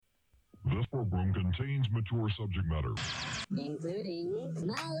program contains mature subject matter, including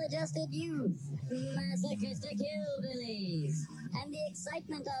maladjusted youth, masochistic hillbillies, and the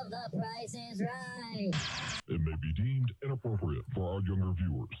excitement of The Price is Right. it may be deemed inappropriate for our younger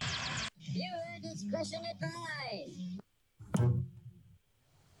viewers. Viewer discretion advised.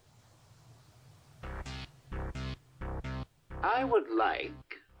 I would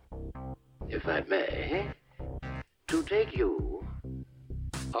like, if I may, to take you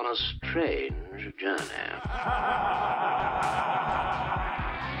on a strange journey.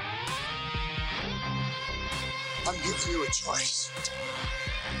 I'm giving you a choice.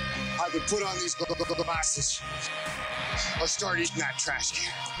 I could put on these glasses or start eating that trash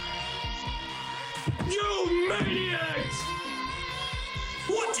can. You maniacs!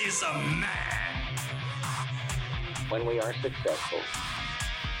 What is a man? When we are successful,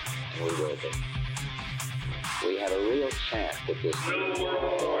 and we will be, we have a real chance at this new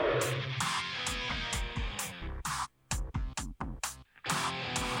world order.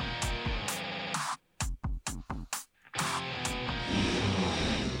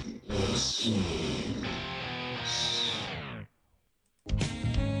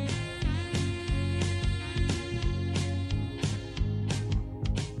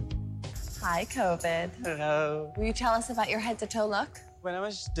 Hi, COVID. Hello. Will you tell us about your head-to-toe look? When I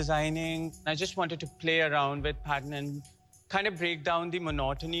was designing, I just wanted to play around with pattern and kind of break down the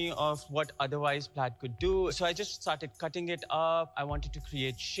monotony of what otherwise plaid could do. So I just started cutting it up. I wanted to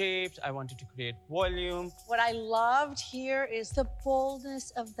create shapes. I wanted to create volume. What I loved here is the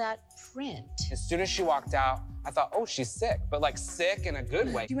boldness of that print. As soon as she walked out, I thought, oh, she's sick, but like sick in a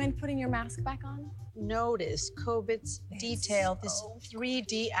good way. Do you mind putting your mask back on? Notice COVID's detail, this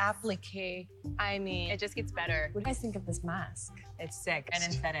 3D applique. I mean, it just gets better. What do you guys think of this mask? It's sick. I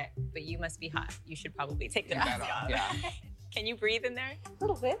didn't said it, but you must be hot. You should probably take the mask off. Yeah. Can you breathe in there? A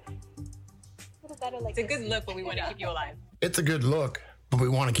little bit. A little better like It's a good look, but we want to keep you alive. It's a good look, but we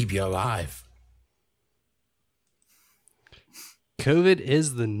want to keep you alive. COVID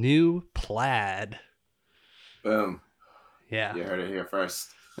is the new plaid. Boom. Yeah. You heard it here first.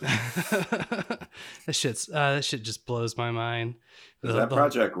 that shit just blows my mind. Is that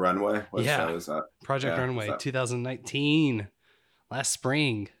Project Runway? What yeah. show is that? Project Runway 2019. Last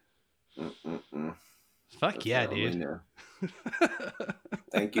spring. Fuck That's yeah, dude.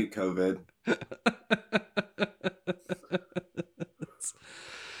 Thank you, COVID.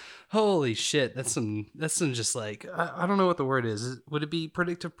 Holy shit, that's some just like I don't know what the word is. Would it be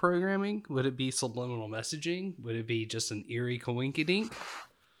predictive programming? Would it be subliminal messaging? Would it be just an eerie coinkydink?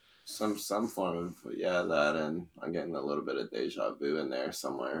 Some form of that, and I'm getting a little bit of deja vu in there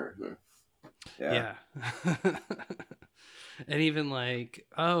somewhere. Yeah. And even like,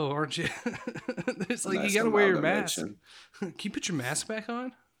 oh, aren't you? It's like you gotta wear your mask. Can you put your mask back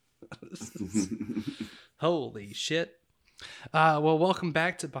on? Holy shit. Well, welcome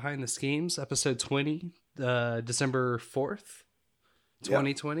back to Behind the Schemes, episode 20, December 4th,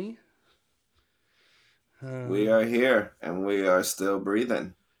 2020. We are here, and we are still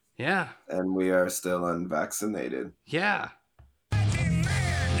breathing. Yeah. And we are still unvaccinated. Yeah.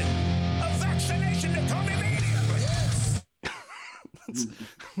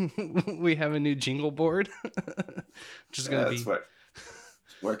 We have a new jingle board. Just gonna be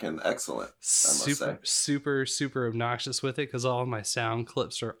working excellent. Super obnoxious with it because all of my sound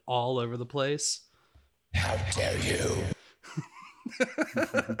clips are all over the place. How dare you?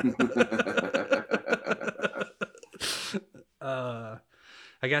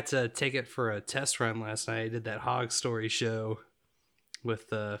 I got to take it for a test run last night. I did that Hog Story show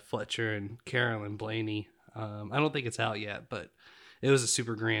with Fletcher and Carolyn Blaney. I don't think it's out yet, but it was a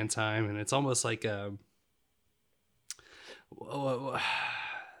super grand time, and it's almost like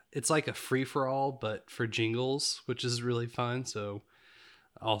it's like a free-for-all, but for jingles, which is really fun. So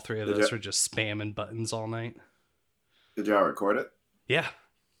all three of us were just spamming buttons all night. Did y'all record it? Yeah.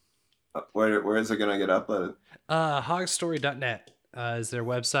 Where is it going to get uploaded? Hogstory.net is their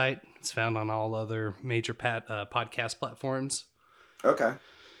website. It's found on all other major podcast platforms. Okay.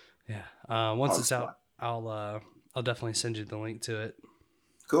 Yeah. Once it's out, I'll definitely send you the link to it.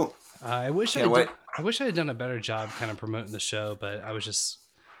 Cool. I wish I had done a better job kind of promoting the show, but I was just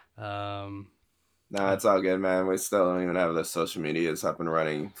no, it's all good, man. We still don't even have the social medias up and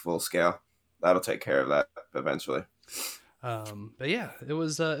running full scale. That'll take care of that eventually. But yeah, it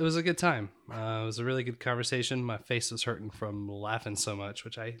was a good time. It was a really good conversation. My face was hurting from laughing so much,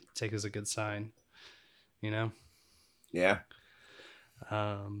 which I take as a good sign, you know? Yeah.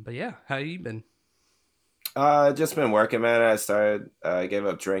 But yeah, how you been? Just been working, man. I gave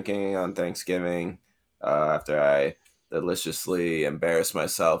up drinking on Thanksgiving after I deliciously embarrass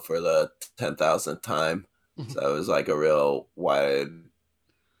myself for the 10,000th time. So it was like a real wide,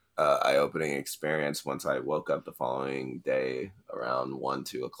 eye-opening experience once I woke up the following day around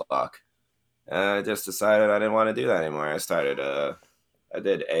 1-2 o'clock. And I just decided I didn't want to do that anymore. I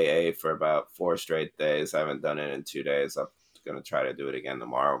did AA for about 4 straight days. I haven't done it in 2 days. I'm going to try to do it again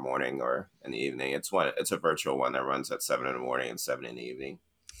tomorrow morning or in the evening. It's a virtual one that runs at 7 in the morning and 7 in the evening.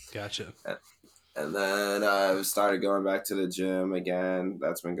 Gotcha. And then I started going back to the gym again.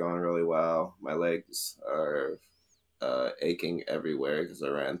 That's been going really well. My legs are aching everywhere because I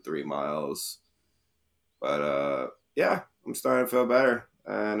ran 3 miles. But yeah, I'm starting to feel better.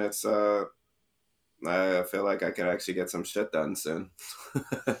 And it's I feel like I could actually get some shit done soon.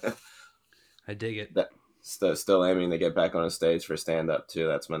 I dig it. Still aiming to get back on a stage for stand-up too.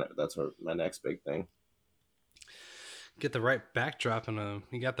 That's my next big thing. Get the right backdrop and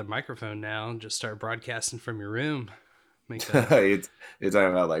you got the microphone now. Just start broadcasting from your room. Make that. You're talking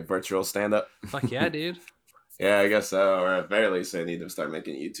about like virtual stand-up? Fuck yeah, dude. Yeah, I guess so. Or at very least, I need to start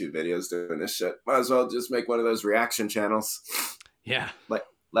making YouTube videos doing this shit. Might as well just make one of those reaction channels. Yeah. Like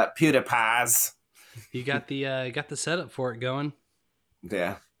PewDiePie's. You got the setup for it going.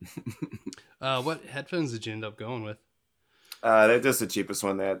 Yeah. What headphones did you end up going with? They're just the cheapest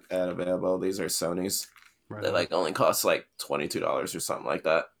one they had available. These are Sony's. Right. They like only cost like $22 or something like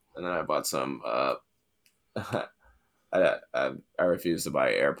that. And then I bought some. I refused to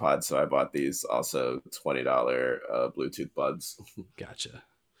buy AirPods, so I bought these also $20 Bluetooth buds. Gotcha.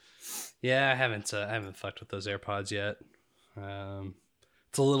 Yeah, I haven't fucked with those AirPods yet.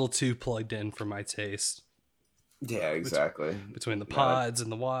 It's a little too plugged in for my taste. Yeah, exactly. Between the pods and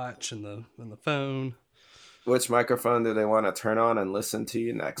the watch and the phone. Which microphone do they want to turn on and listen to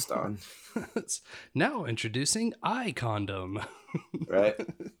you next on? Now introducing iCondom. Right?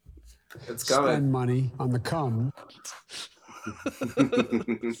 It's coming. Spend money on the cum.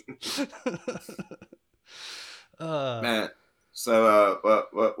 Man, so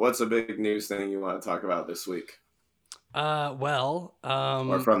what's a big news thing you want to talk about this week? Or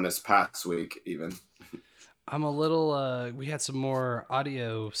from this past week, even. I'm a little. We had some more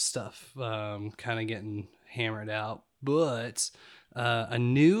audio stuff, kind of getting hammered out, but a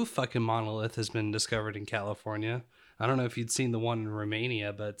new fucking monolith has been discovered in California. I don't know if you'd seen the one in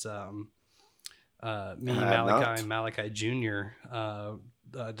Romania, but Malachi Jr.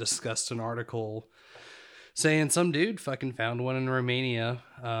 Discussed an article saying some dude fucking found one in Romania.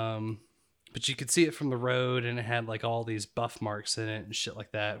 But you could see it from the road, and it had like all these buff marks in it and shit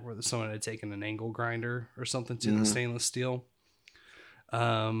like that, where someone had taken an angle grinder or something to the stainless steel.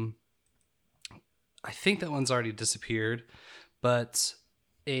 I think that one's already disappeared, but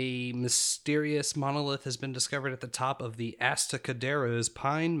a mysterious monolith has been discovered at the top of the Astacadero's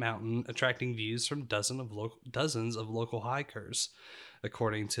Pine Mountain, attracting views from dozens of local hikers,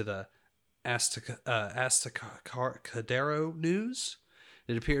 according to the Astacadero News.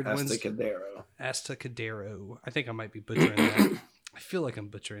 It appeared Astacadero. I think I might be butchering that. I feel like I'm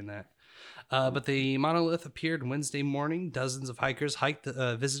butchering that. But the monolith appeared Wednesday morning. Dozens of hikers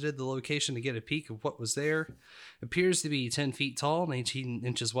visited the location to get a peek of what was there. It appears to be 10 feet tall and 18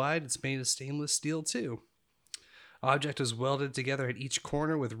 inches wide. It's made of stainless steel, too. Object was welded together at each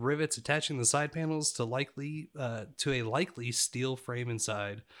corner with rivets attaching the side panels to a likely steel frame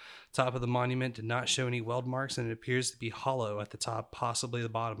inside. Top of the monument did not show any weld marks, and it appears to be hollow at the top, possibly the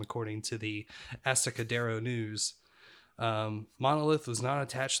bottom, according to the Astacadero News. Monolith was not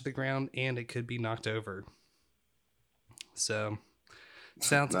attached to the ground, and it could be knocked over. So,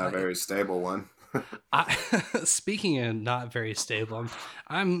 sounds not a very stable one. Speaking of not very stable,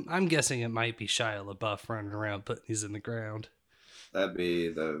 I'm guessing it might be Shia LaBeouf running around putting these in the ground. That'd be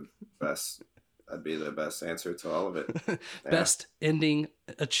the best. That'd be the best answer to all of it. Yeah. Best ending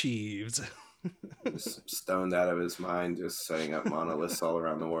achieved. Just stoned out of his mind, just setting up monoliths all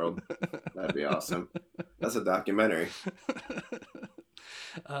around the world. That'd be awesome. That's a documentary.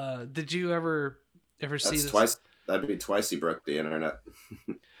 Did you ever see this? Twice. That'd be twice he broke the internet.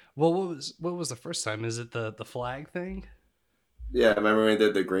 Well, what was the first time? Is it the flag thing? Yeah, remember when we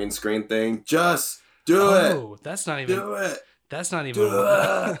did the green screen thing? Just do it. Oh, that's not even. Do it. That's not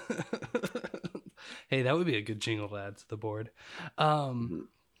even. Hey, that would be a good jingle to add to the board.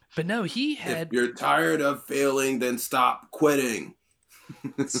 But no, he had. If you're tired of failing, then stop quitting.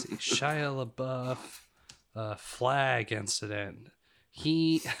 Let's see, Shia LaBeouf, flag incident.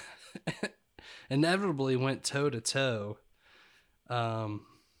 He inevitably went toe to toe. So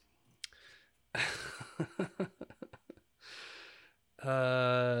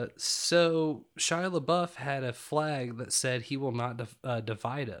Shia LaBeouf had a flag that said "He will not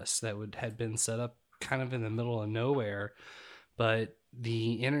divide us." That had been set up kind of in the middle of nowhere, but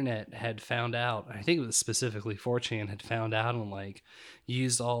the internet had found out, I think it was specifically 4chan had found out and like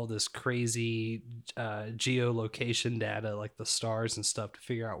used all this crazy geolocation data, like the stars and stuff, to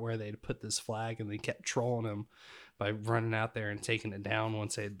figure out where they'd put this flag, and they kept trolling them by running out there and taking it down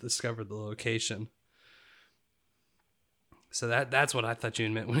once they discovered the location. So that's what I thought you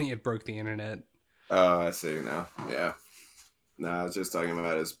meant when you broke the internet. Oh, I see now. Yeah. No, I was just talking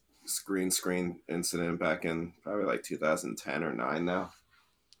about his green screen incident back in probably like 2010 or 9 now.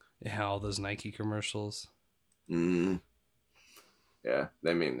 Yeah, all those Nike commercials. Yeah,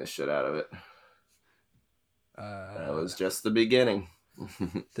 they meme the shit out of it. That was just the beginning.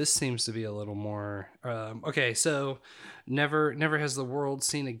 This seems to be a little more okay. So never has the world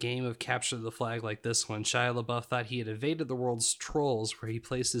seen a game of capture the flag like this one. Shia LaBeouf thought he had evaded the world's trolls, where he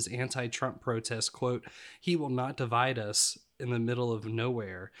placed his anti-Trump protest, quote, "He will not divide us," in the middle of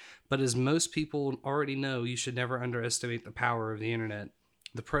nowhere. But as most people already know, you should never underestimate the power of the internet.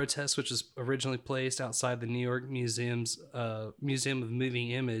 The protest, which was originally placed outside the New York Museum of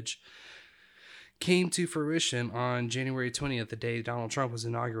Moving Image, came to fruition on January 20th, the day Donald Trump was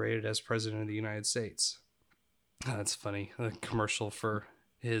inaugurated as president of the United States. Oh, that's funny. A commercial for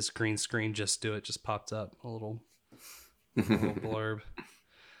his green screen Just Do It just popped up. A little blurb.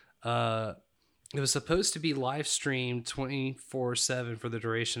 It was supposed to be live streamed 24/7 for the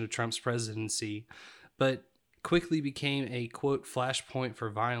duration of Trump's presidency, but quickly became a, quote, flashpoint for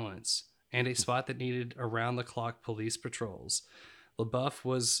violence and a spot that needed around-the-clock police patrols.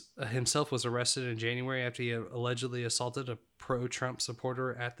 LaBeouf himself was arrested in January after he allegedly assaulted a pro-Trump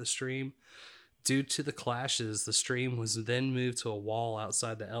supporter at the stream. Due to the clashes, the stream was then moved to a wall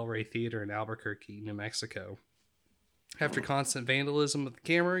outside the El Rey Theater in Albuquerque, New Mexico. After constant vandalism of the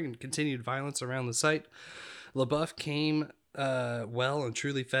camera and continued violence around the site, LaBeouf came well and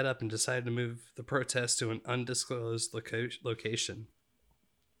truly fed up and decided to move the protest to an undisclosed location.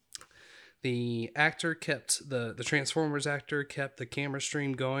 The actor kept the Transformers actor kept the camera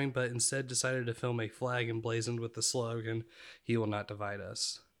stream going, but instead decided to film a flag emblazoned with the slogan, "He will not divide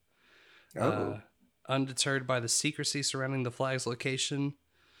us." Undeterred by the secrecy surrounding the flag's location,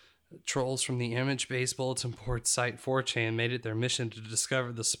 trolls from the image-based bulletin board site 4chan made it their mission to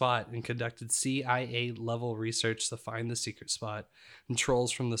discover the spot and conducted CIA-level research to find the secret spot. And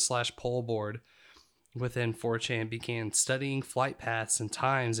trolls from the /poll board within 4chan began studying flight paths and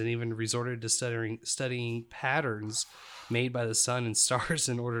times, and even resorted to studying patterns made by the sun and stars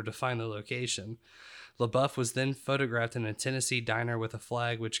in order to find the location. LaBeouf was then photographed in a Tennessee diner with a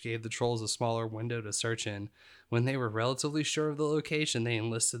flag, which gave the trolls a smaller window to search in. When they were relatively sure of the location, they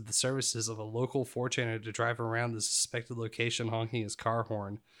enlisted the services of a local 4chaner to drive around the suspected location honking his car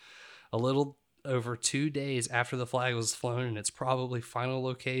horn. A little over 2 days after the flag was flown in its probably final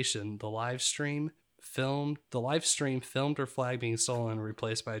location, the live stream filmed her flag being stolen and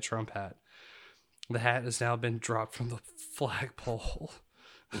replaced by a Trump hat. The hat has now been dropped from the flagpole.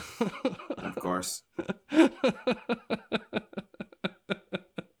 Of course.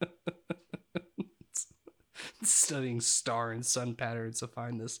 Studying star and sun patterns to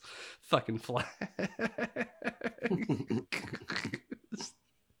find this fucking flag.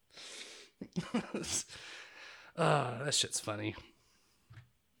 That shit's funny.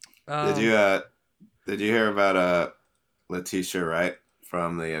 Did you hear about Letitia Wright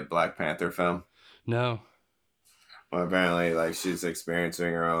from the Black Panther film? No. Well, apparently, like, she's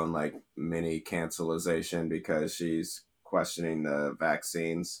experiencing her own, like, mini cancelization because she's questioning the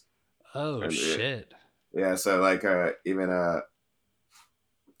vaccines. Oh, shit. Yeah, so, like,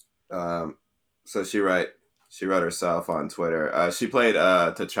 so she wrote herself on Twitter. She played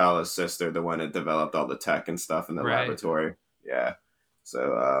T'Challa's sister, the one that developed all the tech and stuff in the laboratory. Yeah.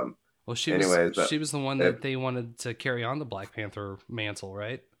 So, well, she was the one that they wanted to carry on the Black Panther mantle,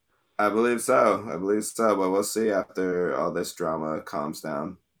 right? I believe so. But we'll see after all this drama calms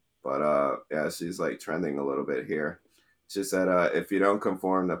down. But yeah, she's like trending a little bit here. She said, if you don't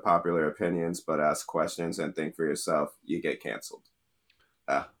conform to popular opinions but ask questions and think for yourself, you get canceled.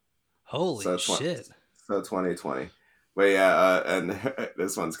 Holy shit. So 2020. But yeah, and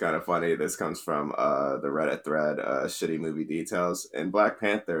this one's kind of funny. This comes from the Reddit thread, Shitty Movie Details. In Black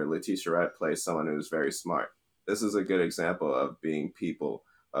Panther, Letitia Wright plays someone who's very smart. This is a good example of people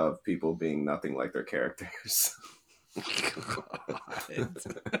being nothing like their characters.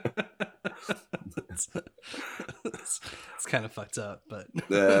 It's kind of fucked up, but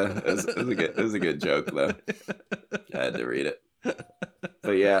yeah, it was a good joke though. I had to read it,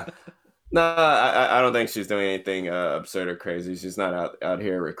 but yeah, no, I don't think she's doing anything absurd or crazy. She's not out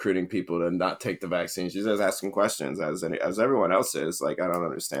here recruiting people to not take the vaccine. She's just asking questions as everyone else is. Like, I don't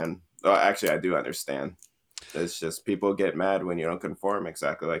understand Well, actually, I do understand. It's just people get mad when you don't conform,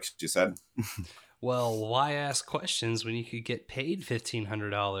 exactly like she said. Well, why ask questions when you could get paid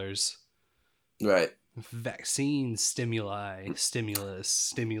 $1,500? Right. Vaccine stimulating.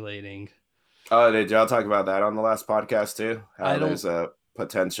 Oh, did y'all talk about that on the last podcast too? I don't- There's a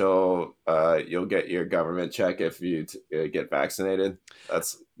potential you'll get your government check if you get vaccinated.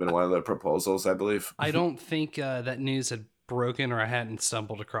 That's been one of the proposals, I believe. I don't think that news had broken, or I hadn't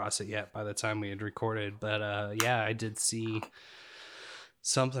stumbled across it yet by the time we had recorded. But yeah, I did see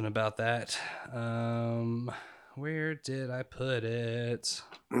something about that. Where did I put it?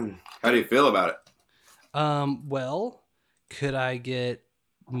 How do you feel about it? Well, could I get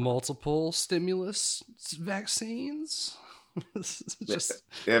multiple stimulus vaccines? Just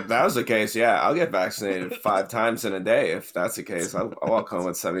If that was the case, yeah, I'll get vaccinated 5 times in a day. If that's the case, I'll walk home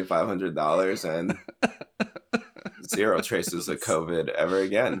with $7,500 and 0 traces of COVID ever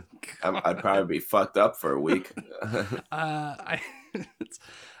again. I'd probably be fucked up for a week. I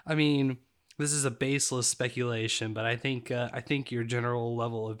mean, this is a baseless speculation, but I think your general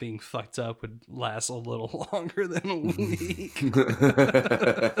level of being fucked up would last a little longer than a week.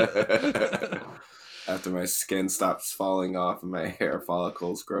 After my skin stops falling off and my hair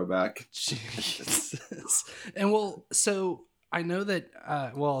follicles grow back. Jesus. And well, so I know that,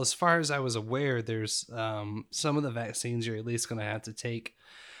 as far as I was aware, there's some of the vaccines you're at least going to have to take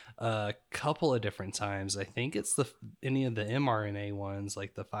a couple of different times. I think it's any of the mRNA ones,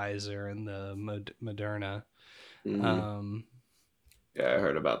 like the Pfizer and the Moderna. Mm-hmm. Yeah, I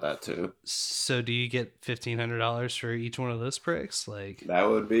heard about that too. So do you get $1,500 for each one of those pricks? Like, that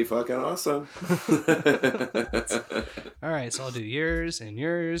would be fucking awesome. All right, so I'll do yours and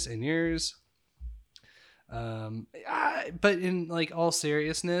yours and yours. But in like all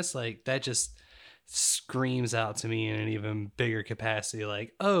seriousness, like that just screams out to me in an even bigger capacity.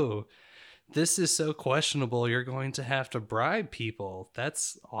 Like, oh, this is so questionable. You're going to have to bribe people.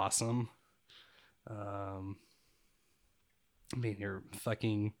 That's awesome. I mean, you're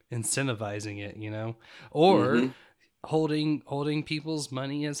fucking incentivizing it, you know, or holding people's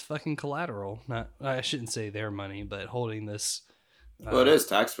money as fucking collateral. Not, I shouldn't say their money, but holding this. Well, it is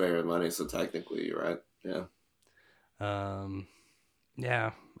taxpayer money, so technically you're right. Yeah.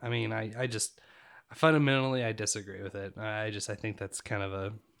 Yeah. I mean, I fundamentally I disagree with it. I think that's kind of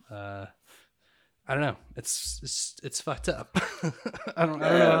a, I don't know. It's fucked up. I don't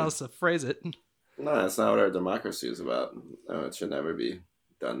know how else to phrase it. No, that's not what our democracy is about. No, it should never be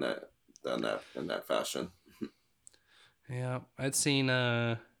done that in that fashion. Yeah, I'd seen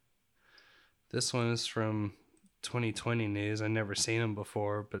this one is from 2020 news. I've never seen them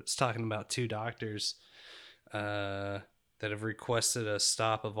before, but it's talking about 2 doctors that have requested a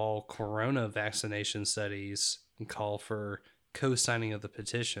stop of all corona vaccination studies and call for co-signing of the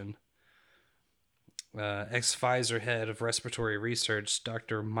petition. Ex-Pfizer head of respiratory research,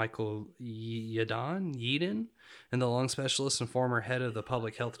 Dr. Michael Yeadon, and the lung specialist and former head of the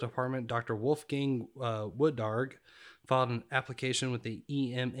public health department, Dr. Wolfgang Wodarg, filed an application with the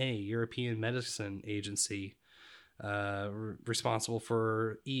EMA, European Medicine Agency, responsible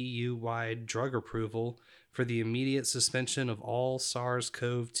for EU-wide drug approval for the immediate suspension of all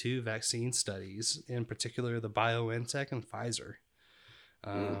SARS-CoV-2 vaccine studies, in particular the BioNTech and Pfizer.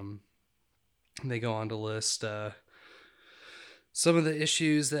 They go on to list some of the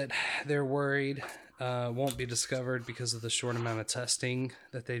issues that they're worried won't be discovered because of the short amount of testing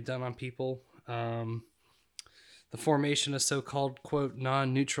that they've done on people. The formation of so-called, quote,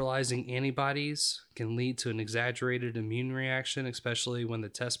 non-neutralizing antibodies can lead to an exaggerated immune reaction, especially when the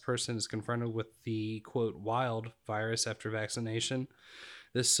test person is confronted with the, quote, wild virus after vaccination.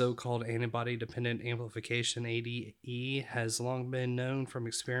 This so-called antibody-dependent amplification, ADE, has long been known from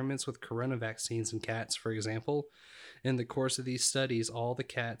experiments with corona vaccines in cats, for example. In the course of these studies, all the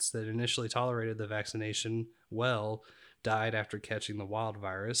cats that initially tolerated the vaccination well died after catching the wild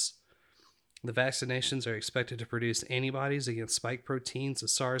virus. The vaccinations are expected to produce antibodies against spike proteins of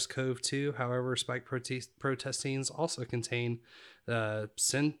SARS-CoV-2. However, spike proteins also contain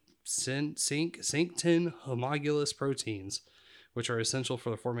synctin homologous proteins, which are essential for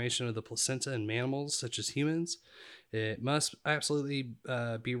the formation of the placenta in mammals such as humans. It must absolutely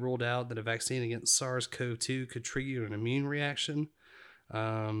be ruled out that a vaccine against SARS-CoV-2 could trigger an immune reaction,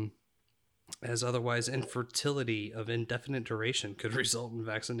 as otherwise infertility of indefinite duration could result in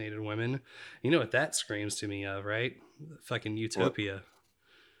vaccinated women. You know what that screams to me of, right? Fucking Utopia.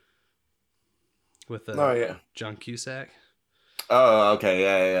 With John Cusack. Oh, okay,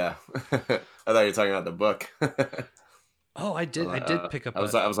 yeah. I thought you were talking about the book. Oh, I did pick up. I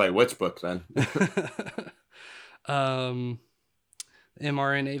was like, which book then?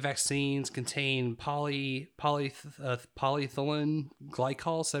 mRNA vaccines contain polyethylene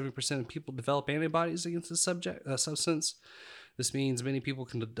glycol. 70% of people develop antibodies against the substance. This means many people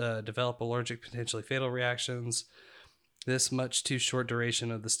can develop allergic, potentially fatal reactions. This much too short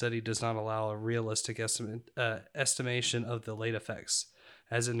duration of the study does not allow a realistic estimation of the late effects.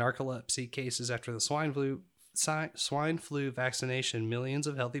 As in narcolepsy cases after the swine flu vaccination, millions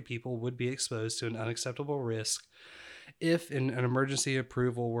of healthy people would be exposed to an unacceptable risk if an emergency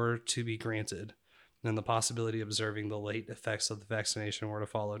approval were to be granted, and the possibility of observing the late effects of the vaccination were to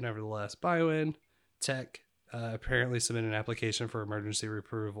follow. Nevertheless, BioNTech apparently submitted an application for emergency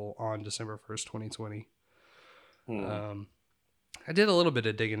approval on December 1st, 2020. I did a little bit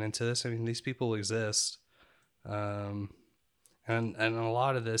of digging into this. I mean, these people exist. And a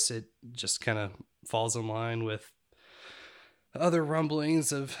lot of this, it just kind of falls in line with other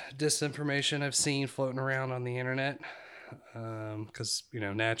rumblings of disinformation I've seen floating around on the internet. Because,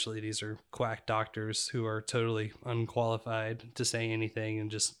 naturally these are quack doctors who are totally unqualified to say anything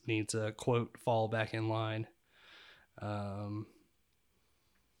and just need to, quote, fall back in line.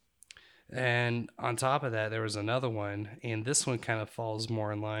 And on top of that, there was another one, and this one kind of falls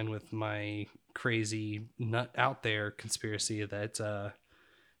more in line with my crazy nut out there conspiracy that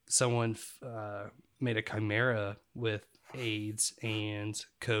someone made a chimera with AIDS and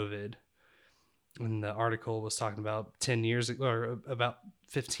COVID. And the article was talking about 10 years ago, or about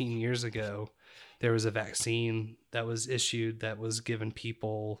 15 years ago, there was a vaccine that was issued that was giving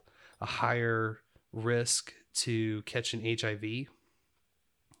people a higher risk to catching HIV,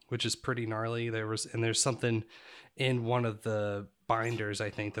 which is pretty gnarly. There's something in one of the binders, I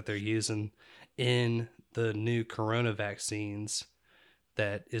think, that they're using in the new corona vaccines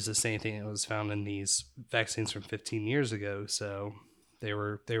that is the same thing that was found in these vaccines from 15 years ago. So they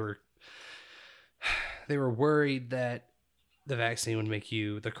were worried that the vaccine would make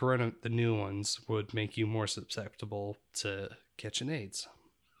you, the new ones would make you more susceptible to catching AIDS,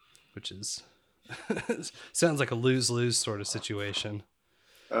 which is sounds like a lose-lose sort of situation.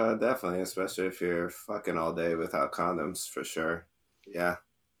 Definitely, especially if you're fucking all day without condoms, for sure. Yeah.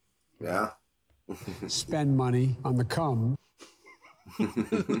 Spend money on the cum.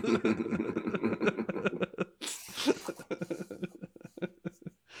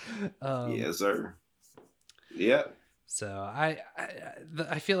 Yes, sir. Yeah. So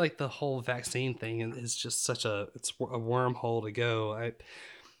I feel like the whole vaccine thing is just it's a wormhole to go.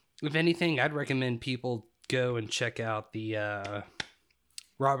 If anything, I'd recommend people go and check out the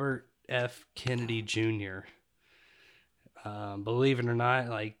Robert F. Kennedy Jr. Believe it or not,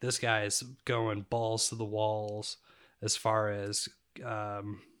 like, this guy is going balls to the walls as far as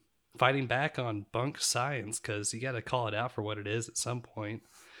fighting back on bunk science, because you got to call it out for what it is at some point.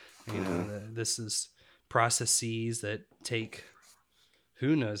 This is processes that take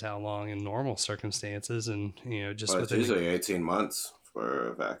who knows how long in normal circumstances, and just it's usually 18 months for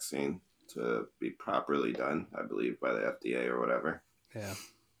a vaccine to be properly done, I believe, by the FDA or whatever. Yeah.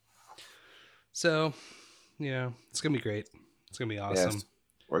 So, it's gonna be great. It's gonna be awesome. Yes.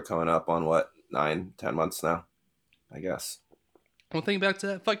 We're coming up on 9-10 months now, I guess. Well, think back to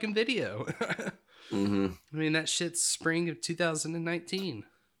that fucking video. Mm-hmm. I mean, that shit's spring of 2019.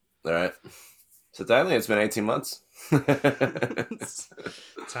 All right. So technically, it's been 18 months.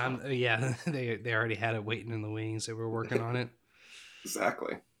 Time, yeah, they already had it waiting in the wings. They were working on it.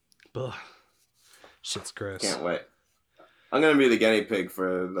 Exactly. Ugh. Shit's gross. Can't wait. I'm gonna be the guinea pig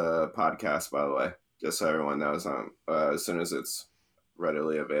for the podcast, by the way, just so everyone knows. As soon as it's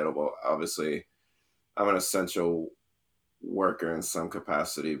readily available. Obviously, I'm an essential worker in some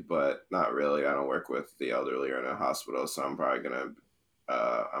capacity, but not really. I don't work with the elderly or in a hospital, so I'm probably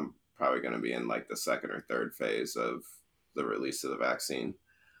gonna be in like the second or third phase of the release of the vaccine.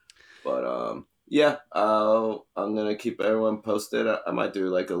 But yeah, I'm gonna keep everyone posted. I might do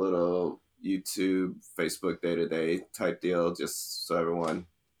like a little YouTube, Facebook day-to-day type deal, just so everyone,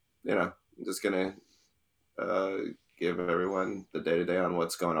 I'm just gonna give everyone the day-to-day on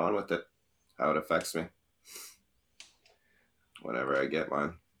what's going on with it, how it affects me whenever I get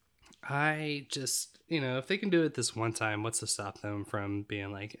mine. I just, if they can do it this one time, what's to stop them from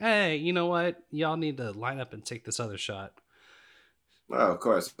being like, hey, you know what? Y'all need to line up and take this other shot. Oh, of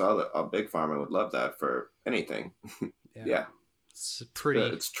course. A big pharma would love that for anything. Yeah. It's pretty.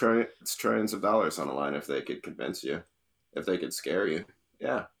 It's trillions of dollars on the line if they could convince you, if they could scare you.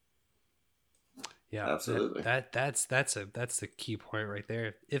 Yeah. Yeah, absolutely. That's the key point right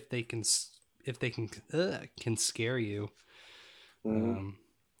there. If they can scare you. Mm-hmm.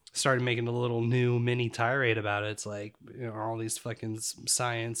 Started making a little new mini tirade about it. It's like, all these fucking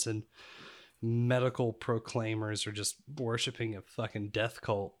science and medical proclaimers are just worshiping a fucking death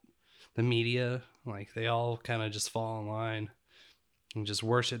cult. The media, like, they all kind of just fall in line and just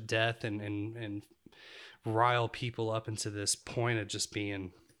worship death and rile people up into this point of just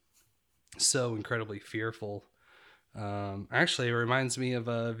being so incredibly fearful. Actually, it reminds me of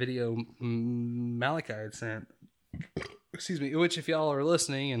a video Malachi had sent. Excuse me, which, if y'all are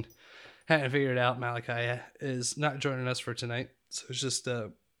listening and hadn't figured it out, Malachi is not joining us for tonight. So it's just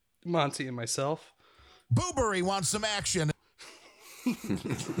Monty and myself. Boobery wants some action.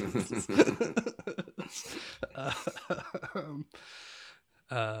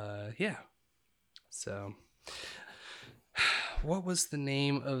 Yeah. So, what was the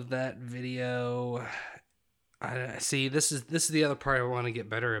name of that video? I see. This is the other part I want to get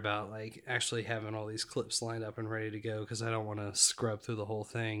better about, like actually having all these clips lined up and ready to go, because I don't want to scrub through the whole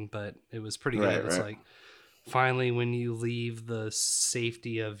thing. But it was pretty good. It's like, finally, when you leave the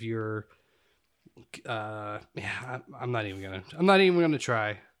safety of your, I'm not even gonna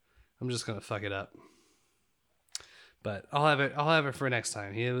try. I'm just gonna fuck it up. But I'll have it for next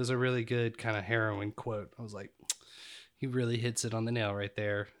time. It was a really good kind of heroin quote. I was like, he really hits it on the nail right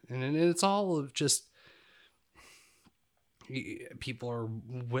there. And it's all of just, people are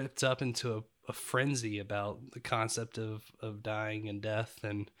whipped up into a frenzy about the concept of dying and death.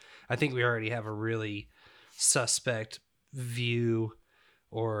 And I think we already have a really suspect view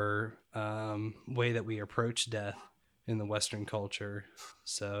or way that we approach death in the Western culture.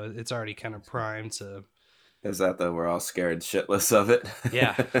 So it's already kind of primed to... Is that we're all scared shitless of it?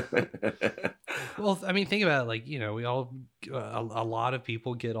 Yeah. Well, I mean, think about it. Like, we all, a lot of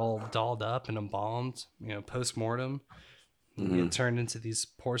people get all dolled up and embalmed, post-mortem. Mm-hmm. Get turned into these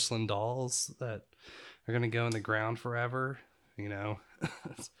porcelain dolls that are going to go in the ground forever.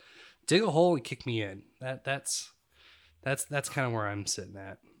 Dig a hole and kick me in. That's kind of where I'm sitting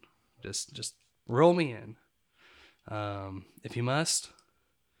at. Just roll me in. If you must,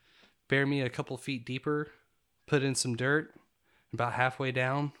 bury me a couple feet deeper. Put in some dirt, about halfway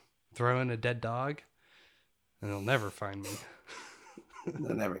down, throw in a dead dog, and they'll never find me.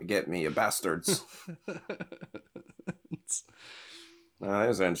 They'll never get me, you bastards. That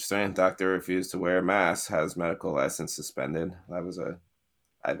was interesting. Doctor refused to wear a mask, has medical license suspended. I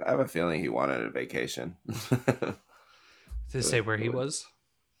have a feeling he wanted a vacation. Did it say where he was?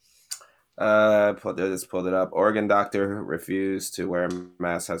 Just pulled it up. Oregon doctor refused to wear a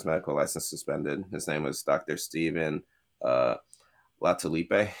mask, has medical license suspended. His name was Dr. Stephen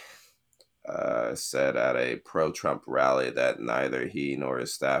Latalipe. Said at a pro-Trump rally that neither he nor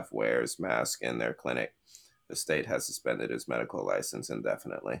his staff wears masks in their clinic. The state has suspended his medical license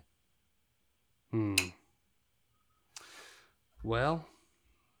indefinitely. Well,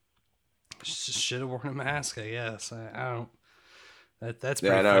 should have worn a mask, I guess. I don't. That's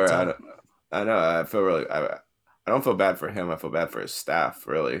pretty. Yeah, I know. I feel really. I don't feel bad for him. I feel bad for his staff,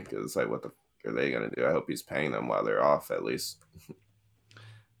 really, because it's like, what the f- are they gonna do? I hope he's paying them while they're off, at least.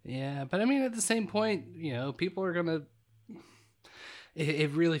 Yeah, but I mean, at the same point, people are gonna.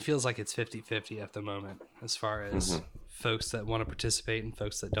 It really feels like it's 50-50 at the moment, as far as folks that want to participate and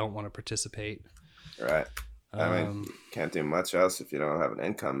folks that don't want to participate. Right. I mean, you can't do much else if you don't have an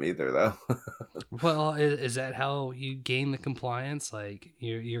income either, though. Well, is that how you gain the compliance? Like,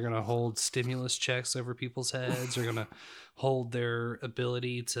 you're going to hold stimulus checks over people's heads? You're going to hold their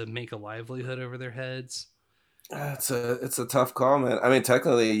ability to make a livelihood over their heads? It's a tough call, man. I mean,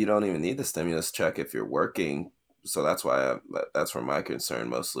 technically, you don't even need the stimulus check if you're working. So that's why that's where my concern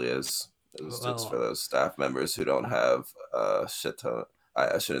mostly is. It's for those staff members who don't have a shit ton.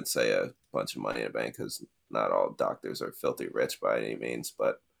 I shouldn't say a bunch of money in the bank, because not all doctors are filthy rich by any means,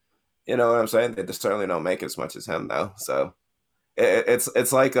 but you know what I'm saying? They just certainly don't make as much as him, though. So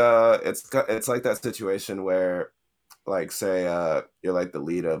it's like that situation where, like, say you're like the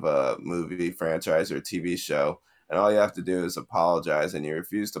lead of a movie franchise or TV show, and all you have to do is apologize, and you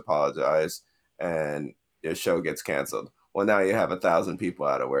refuse to apologize, and your show gets canceled. Well, now you have 1,000 people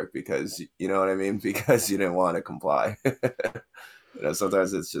out of work because, you know what I mean? Because you didn't want to comply.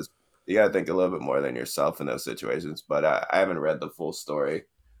 Sometimes it's just, you got to think a little bit more than yourself in those situations. But I haven't read the full story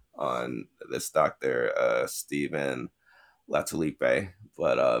on this Dr. Stephen Latalipe,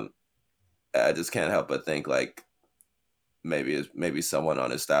 but I just can't help but think, like, maybe someone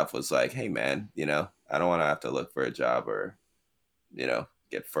on his staff was like, hey, man, I don't want to have to look for a job or,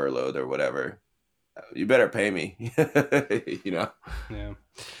 get furloughed or whatever. You better pay me, Yeah.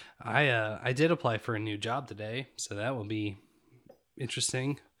 I did apply for a new job today, so that will be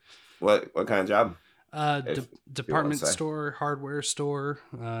interesting. What kind of job? Department store, hardware store.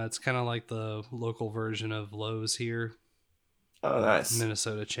 It's kind of like the local version of Lowe's here. Oh, nice.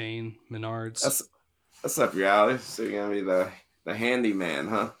 Minnesota chain, Menards. That's up your alley. So you're gonna be the handyman,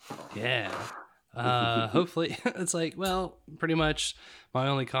 huh? Yeah. Hopefully. It's like, well, pretty much my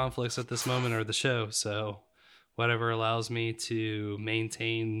only conflicts at this moment are the show. So whatever allows me to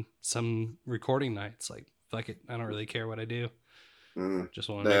maintain some recording nights, like, fuck it. I don't really care what I do. Just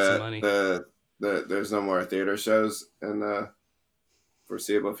want to make some money. There's no more theater shows in the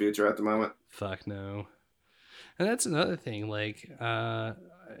foreseeable future at the moment. Fuck no. And that's another thing. Like,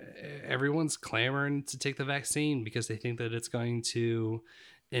 everyone's clamoring to take the vaccine because they think that it's going to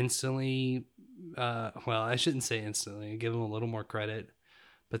instantly, well, I shouldn't say instantly, give them a little more credit,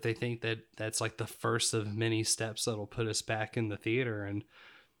 but they think that that's like the first of many steps that'll put us back in the theater. And,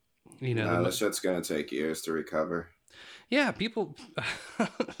 you know, the shit's going to take years to recover. Yeah, people,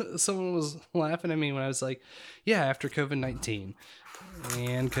 someone was laughing at me when I was like, yeah, after COVID-19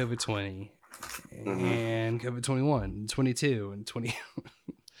 and COVID-20 and COVID-21, 22 and 20.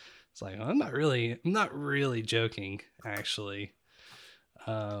 It's like, I'm not really joking, actually.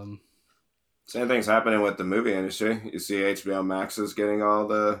 Same thing's happening with the movie industry. You see HBO Max is getting all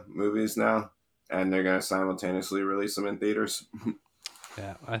the movies now, and they're going to simultaneously release them in theaters.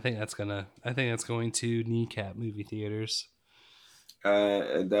 Yeah, I think that's going to kneecap movie theaters.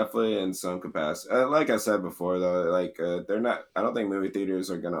 Definitely in some capacity. Like I said before, though, like they're not. I don't think movie theaters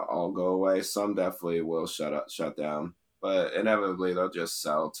are gonna all go away. Some definitely will shut down, but inevitably they'll just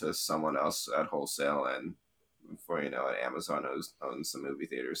sell to someone else at wholesale, and before you know it, Amazon owns some movie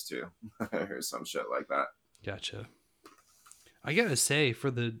theaters too, or some shit like that. Gotcha. I gotta say,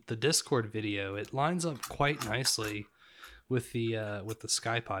 for the Discord video, it lines up quite nicely with the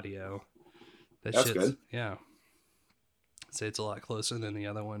Skype audio. That's good. Yeah. I'd say it's a lot closer than the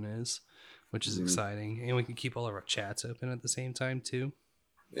other one is, which is exciting. And we can keep all of our chats open at the same time too.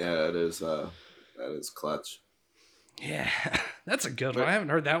 Yeah, it is. That is clutch. Yeah, that's a good one. I haven't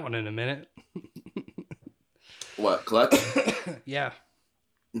heard that one in a minute. What, clutch? Yeah.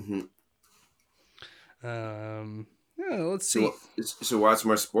 Mm-hmm. Yeah, let's see. You should watch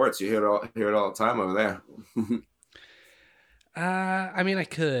more sports. You hear it all the time over there. I mean, I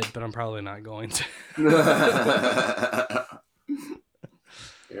could, but I'm probably not going to.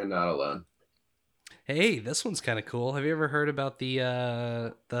 You're not alone. Hey, this one's kind of cool. Have you ever heard about the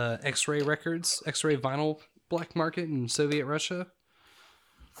X-Ray Records, X-Ray vinyl black market in Soviet Russia?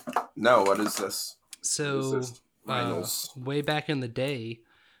 No, what is this? So, way back in the day,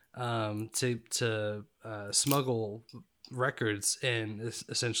 to smuggle records and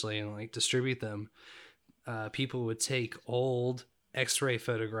essentially and like distribute them, people would take old X-ray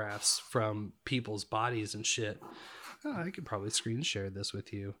photographs from people's bodies and shit. Oh, I could probably screen share this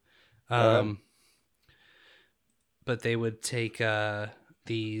with you. But they would take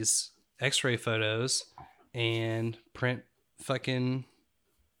these X-ray photos and print fucking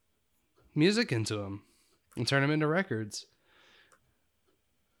music into them and turn them into records.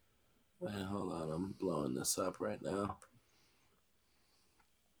 Wait, hold on. I'm blowing this up right now.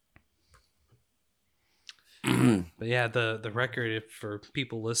 But yeah, the record, for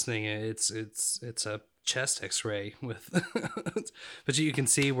people listening, it's a chest X-ray with, but you can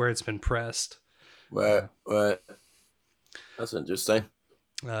see where it's been pressed. What? That's interesting.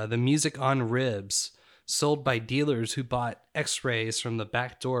 The music on ribs, sold by dealers who bought X-rays from the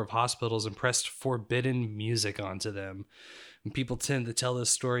back door of hospitals and pressed forbidden music onto them. And people tend to tell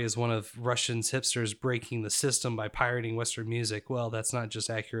this story as one of Russians hipsters breaking the system by pirating Western music. Well, that's not just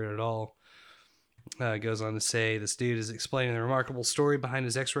accurate at all. It goes on to say this dude is explaining the remarkable story behind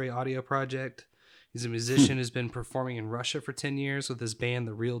his X-ray audio project. He's a musician who's been performing in Russia for 10 years with his band,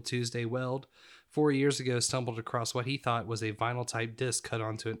 The Real Tuesday Weld. 4 years ago, stumbled across what he thought was a vinyl-type disc cut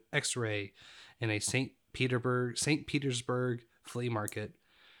onto an X-ray in a St. Petersburg flea market.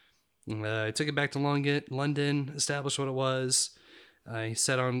 I took it back to London, established what it was. He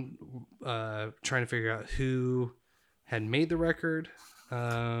set on trying to figure out who had made the record.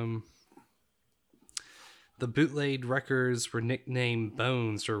 The bootleg records were nicknamed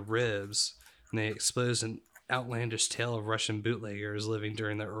Bones or Ribs, and they exposed an outlandish tale of Russian bootleggers living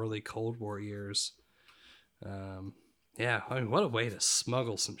during the early Cold War years. Yeah, I mean, what a way to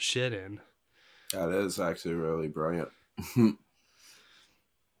smuggle some shit in. That is actually really brilliant.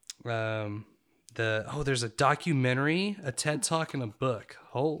 There's a documentary, a TED Talk, and a book.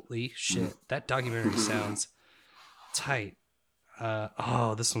 Holy shit, that documentary sounds tight.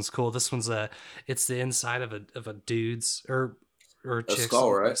 This one's cool. This one's it's the inside of a dude's or chick's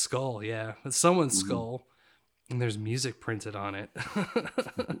skull, right? Skull, yeah. It's someone's skull, and there's music printed on it.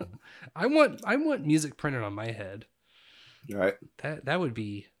 I want music printed on my head. Right. That would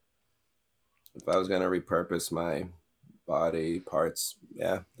be. If I was gonna repurpose my body parts.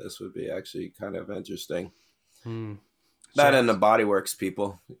 Yeah, this would be actually kind of interesting. Hmm. That and the Body Works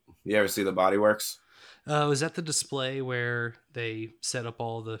people. You ever see the Body Works? Was that the display where they set up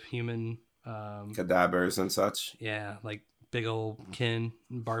all the human cadavers and such? Yeah, like big old Ken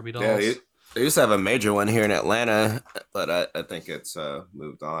and Barbie dolls. Yeah, they used to have a major one here in Atlanta, but I think it's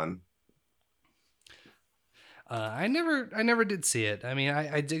moved on. I never did see it. I mean,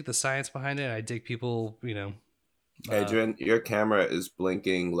 I dig the science behind it. I dig people, you know. Adrian, your camera is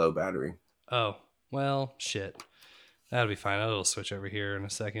blinking low battery. Oh, well, shit. That'll be fine. I'll switch over here in a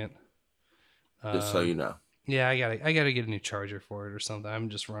second. Just so you know. Yeah, I gotta get a new charger for it or something. I'm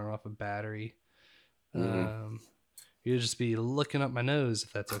just running off a battery. You'll just be looking up my nose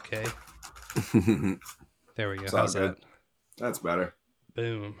if that's okay. There we go. It's How's all good. that? That's better.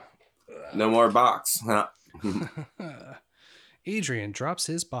 Boom. No more box. Adrian drops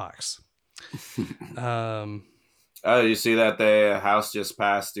his box. Oh, you see that the House just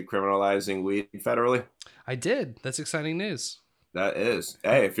passed decriminalizing weed federally? I did. That's exciting news. That is.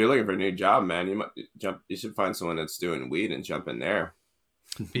 Hey, if you're looking for a new job, man, you should find someone that's doing weed and jump in there.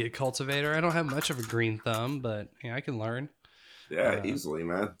 Be a cultivator. I don't have much of a green thumb, but yeah, I can learn. Yeah, easily,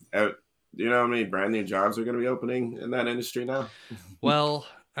 man. Do you know how many brand new jobs are going to be opening in that industry now? Well,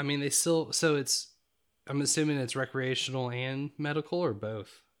 I mean, I'm assuming it's recreational and medical, or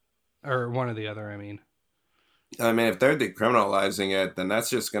both, or one or the other. I mean, if they're decriminalizing it, then that's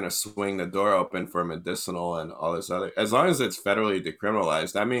just going to swing the door open for medicinal and all this other. As long as it's federally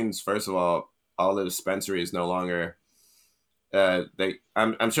decriminalized, that means, first of all the dispensaries no longer.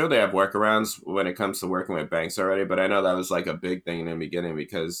 I'm sure they have workarounds when it comes to working with banks already, but I know that was like a big thing in the beginning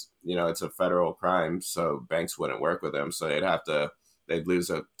because, you know, it's a federal crime, so banks wouldn't work with them. So they'd lose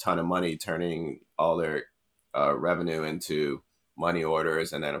a ton of money turning all their revenue into money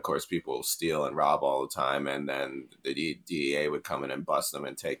orders. And then, of course, people steal and rob all the time. And then the DEA would come in and bust them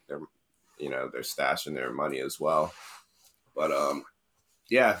and take their stash and their money as well. But,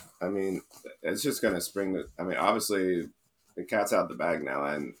 yeah, I mean, it's just going to obviously the cat's out the bag now,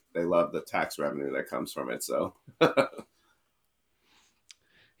 and they love the tax revenue that comes from it. So,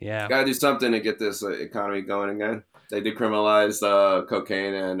 yeah, gotta do something to get this economy going again. They decriminalized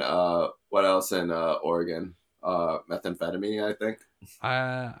cocaine and what else in Oregon? Methamphetamine, I think.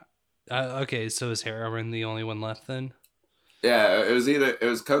 Okay, so is heroin the only one left then? Yeah, it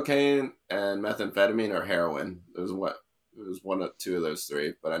was cocaine and methamphetamine or heroin. It was one of two of those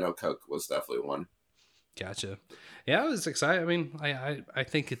three, but I know coke was definitely one. Gotcha. Yeah, I was excited. I mean, I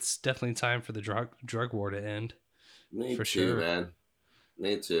think it's definitely time for the drug war to end. Me for too, sure, man.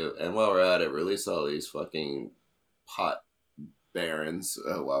 Me too. And while we're at it, release all these fucking pot barons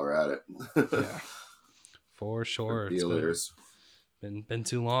while we're at it. Yeah, for sure. Dealers. It's been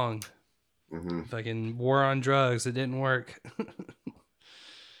too long. Mm-hmm. Fucking war on drugs. It didn't work.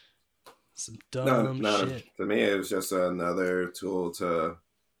 Some dumb shit. To me, it was just another tool to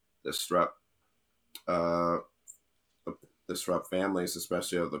disrupt families,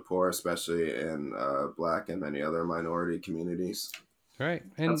 especially of the poor, especially in Black and many other minority communities. Right.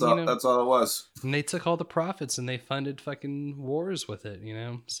 And that's all it was. And they took all the profits and they funded fucking wars with it, you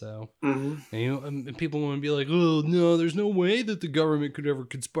know? So, and people want to be like, oh, no, there's no way that the government could ever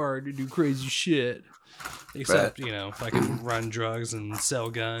conspire to do crazy shit. Except, fucking run drugs and sell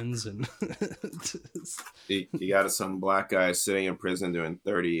guns. And you got some Black guy sitting in prison doing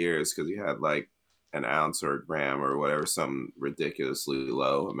 30 years because he had like an ounce or a gram or whatever, some ridiculously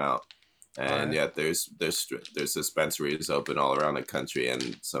low amount. And yet there's dispensaries open all around the country,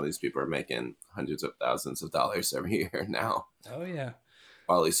 and some of these people are making hundreds of thousands of dollars every year now. Oh yeah,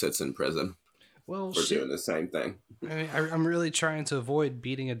 while he sits in prison. Well, for doing the same thing. I mean, I'm really trying to avoid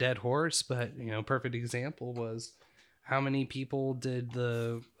beating a dead horse, but perfect example was how many people did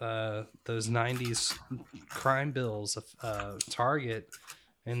those 90s crime bills target,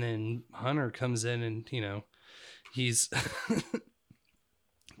 and then Hunter comes in and he's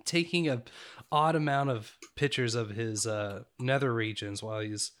taking a odd amount of pictures of his nether regions while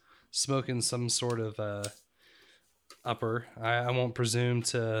he's smoking some sort of upper. I won't presume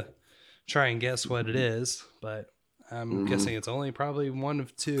to try and guess what it is, but I'm guessing it's only probably one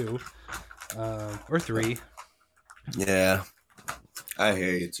of two or three. Yeah, I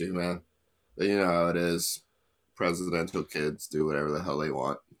hear you too, man. But you know how it is. Presidential kids do whatever the hell they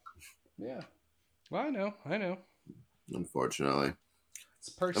want. Yeah. Well, I know. Unfortunately.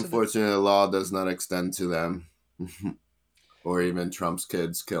 Unfortunately, the law does not extend to them. Or even Trump's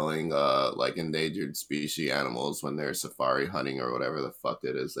kids killing like endangered species animals when they're safari hunting or whatever the fuck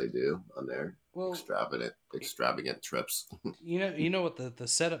it is they do on their extravagant trips. You know what the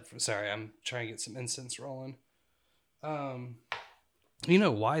setup for? Sorry, I'm trying to get some incense rolling. You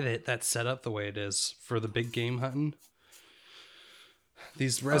know why that's set up the way it is for the big game hunting?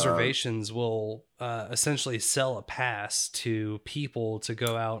 These reservations will essentially sell a pass to people to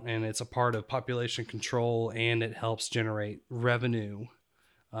go out, and it's a part of population control, and it helps generate revenue.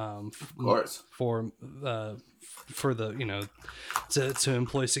 Of course, for the to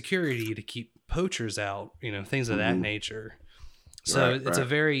employ security, to keep poachers out, things of that nature. So it's a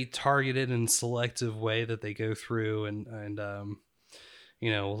very targeted and selective way that they go through and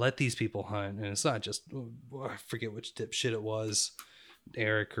let these people hunt. And it's not just, I forget which dipshit it was,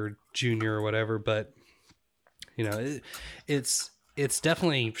 Eric or Junior or whatever, but it's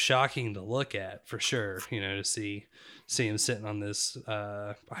definitely shocking to look at for sure. To see him sitting on this.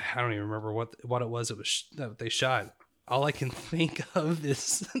 I don't even remember what it was. It was that they shot. All I can think of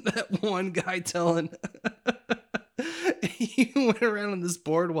is that one guy telling. He went around on this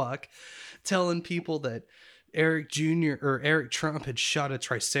boardwalk, telling people that Eric Jr. or Eric Trump had shot a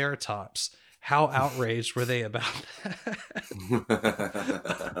Triceratops. How outraged were they about that?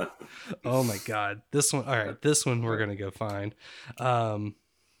 Oh my God. This one. All right. This one we're going to go find.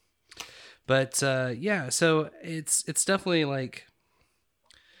 Yeah, so it's definitely like,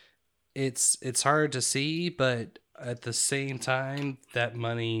 it's hard to see, but at the same time, that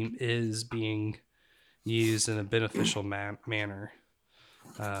money is being used in a beneficial manner.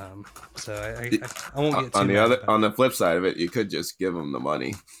 So I won't get too on the flip side of it, you could just give them the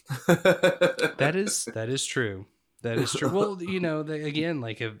money. That is true. That is true. Well, again,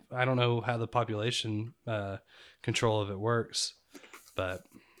 like, if I don't know how the population control of it works, but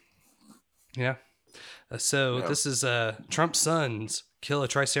yeah. This is Trump's sons kill a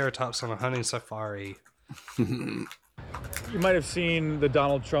Triceratops on a hunting safari. You might have seen the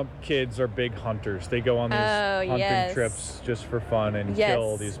Donald Trump kids are big hunters. They go on these hunting trips just for fun and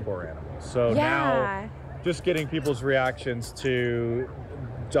kill these poor animals. So now, just getting people's reactions to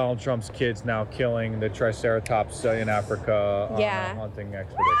Donald Trump's kids now killing the Triceratops in Africa on a hunting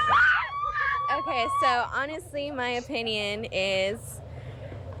expedition. Okay, so honestly, my opinion is,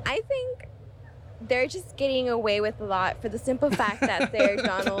 I think they're just getting away with a lot for the simple fact that they're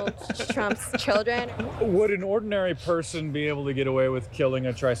Donald Trump's children. Would an ordinary person be able to get away with killing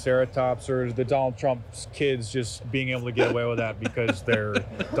a Triceratops, or is the Donald Trump's kids just being able to get away with that because they're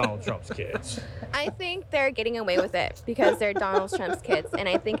Donald Trump's kids? I think they're getting away with it because they're Donald Trump's kids, and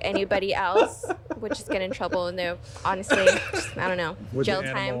I think anybody else would just get in trouble, and they're honestly, I don't know, with jail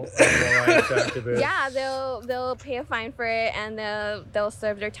time. Yeah, they'll pay a fine for it, and they'll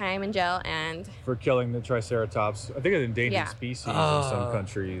serve their time in jail and for killing the Triceratops. I think it's an endangered species in some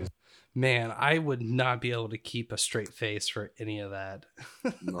countries. Man, I would not be able to keep a straight face for any of that.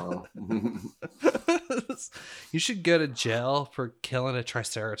 No. You should go to jail for killing a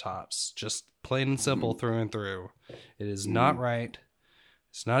Triceratops. Just plain and simple, through and through. It is not right.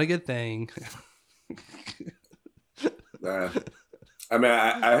 It's not a good thing. I mean,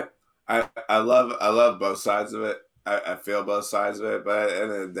 I love both sides of it. I feel both sides of it, but at the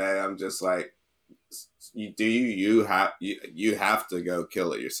end of the day, I'm just like, you have to go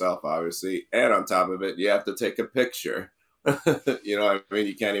kill it yourself, obviously, and on top of it, you have to take a picture. You know what I mean?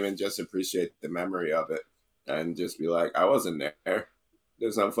 You can't even just appreciate the memory of it and just be like, I wasn't there.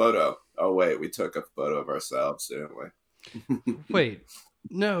 There's no photo. Oh wait, we took a photo of ourselves, didn't we? Wait,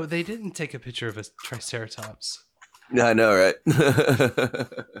 no, they didn't take a picture of a Triceratops. Yeah, I know, right?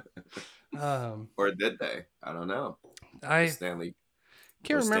 Or did they? I don't know. Stanley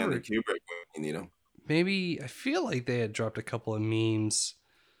can't remember. Stanley Kubrick, Maybe, I feel like they had dropped a couple of memes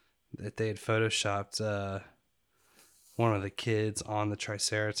that they had photoshopped one of the kids on the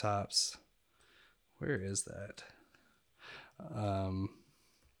Triceratops. Where is that? I'm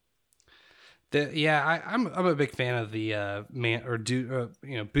a big fan of the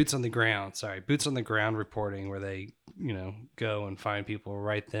boots on the ground. Sorry, boots on the ground reporting, where they go and find people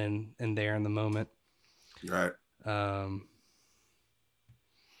right then and there in the moment. Right. No,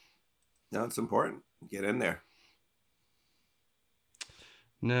 it's important. Get in there.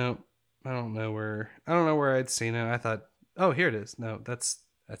 No, I don't know where I'd seen it. I thought, oh, here it is. No, that's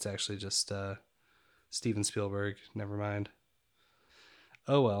actually just Steven Spielberg. Never mind.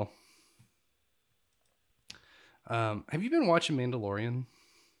 Oh well. Have you been watching Mandalorian?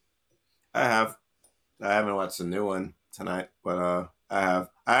 I have. I haven't watched the new one tonight, but I have.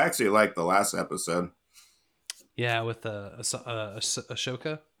 I actually liked the last episode. Yeah, with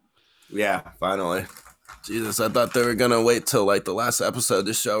Ahsoka. Yeah, finally. Jesus, I thought they were gonna wait till like the last episode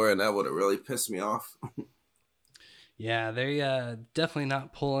to show her, and that would have really pissed me off. Yeah, they definitely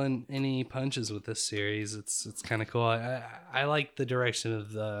not pulling any punches with this series. It's kind of cool. I like the direction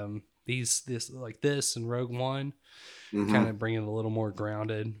of this and Rogue One, kind of bring it a little more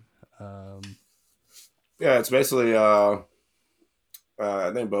grounded. Yeah, it's basically I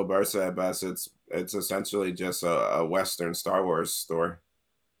think Bill Burr said best. It's essentially just a Western Star Wars story.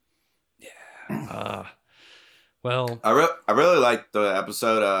 Yeah. Well, I really liked the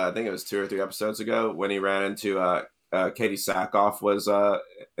episode. I think it was 2 or 3 episodes ago when he ran into Katie Sackhoff was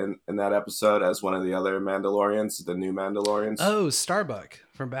in that episode as one of the other Mandalorians, the new Mandalorians. Oh, Starbuck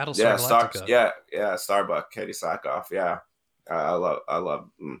from Battlestar Galactica. Starbuck, Katie Sackhoff. Yeah, I love.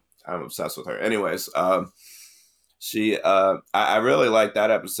 I'm obsessed with her. Anyways, I really like that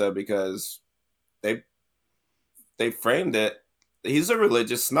episode because they framed it. He's a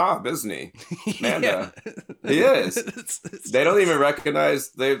religious snob, isn't he? Manda. He is. They don't even recognize.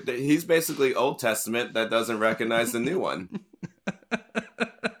 He's basically Old Testament that doesn't recognize the new one.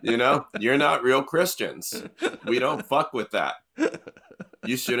 You know, you're not real Christians. We don't fuck with that.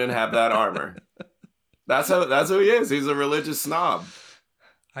 You shouldn't have that armor. That's who he is. He's a religious snob.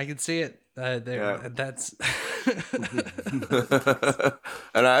 I can see it. That's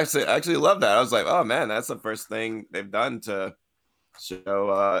and I actually love that. I was like, oh man, that's the first thing they've done to show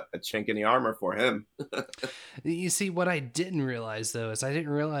a chink in the armor for him. You see, what I didn't realize though is I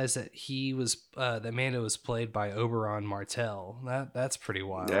didn't realize that he was that Mando was played by Oberon Martell. That's pretty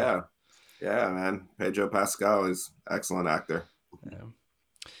wild. Yeah, man. Pedro Pascal is excellent actor. Yeah.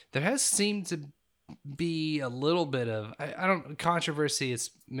 There has seemed to be a little bit of I don't controversy. It's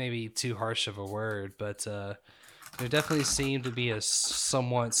maybe too harsh of a word, but there definitely seemed to be a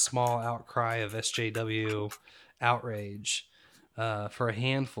somewhat small outcry of SJW outrage for a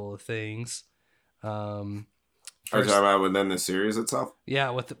handful of things. Are you talking about within the series itself?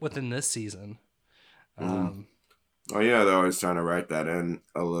 Yeah, within this season. Oh yeah, they're always trying to write that in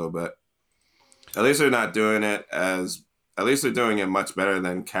a little bit. At least they're not doing it as. At least they're doing it much better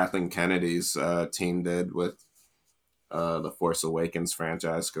than Kathleen Kennedy's team did with the Force Awakens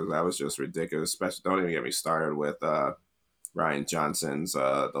franchise, because that was just ridiculous. Especially, don't even get me started with Rian Johnson's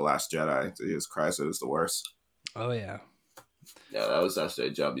The Last Jedi. Jesus Christ, it was the worst. Oh yeah. Yeah, that was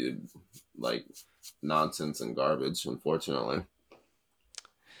SJW, like nonsense and garbage, unfortunately.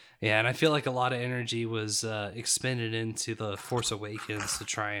 Yeah, and I feel like a lot of energy was expended into The Force Awakens to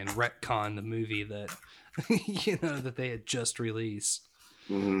try and retcon the movie that that they had just released.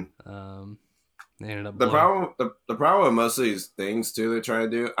 Mm-hmm. They ended up the problem with most of these things too they're trying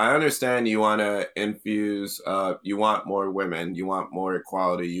to do. I understand you want to infuse, you want more women, you want more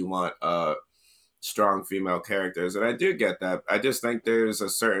equality, you want strong female characters, and I do get that. I just think there's a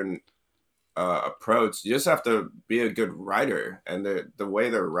certain approach. You just have to be a good writer, and the way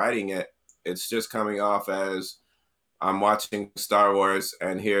they're writing it, it's just coming off as I'm watching Star Wars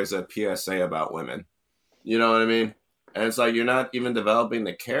and here's a PSA about women. You know what I mean? And it's like you're not even developing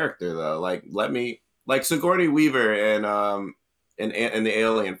the character though. Like Sigourney Weaver in the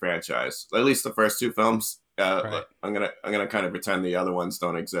Alien franchise. At least the first 2 films. Right. I'm gonna kind of pretend the other ones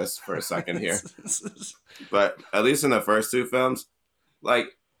don't exist for a second here. But at least in the first 2 films,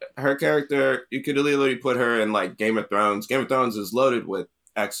 like her character, you could literally put her in like Game of Thrones. Game of Thrones is loaded with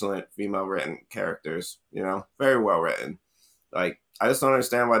excellent female written characters. You know, very well written. Like, I just don't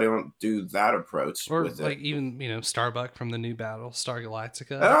understand why they don't do that approach. Or with like it. even, Starbuck from the new Battlestar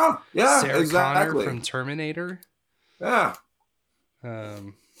Galactica. Oh, yeah, Sarah exactly. Connor from Terminator. Yeah.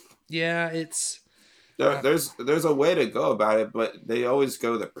 Yeah, it's... There's a way to go about it, but they always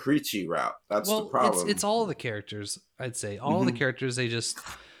go the preachy route. That's the problem. It's all the characters, I'd say. All the characters, they just...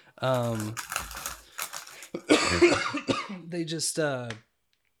 they just...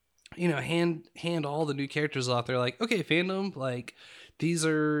 hand all the new characters off. They're like, okay, fandom, like, these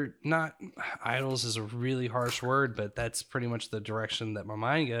are not idols is a really harsh word, but that's pretty much the direction that my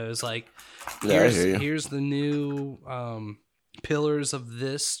mind goes. Like, here's the new pillars of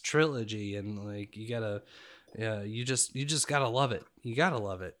this trilogy, and like you just gotta love it. You gotta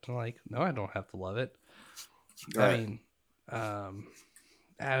love it. I'm like, no, I don't have to love it. Right. I mean,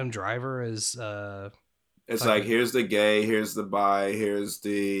 Adam Driver is it's like, here's the gay, here's the bi, here's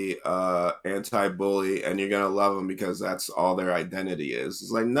the anti-bully, and you're going to love them because that's all their identity is.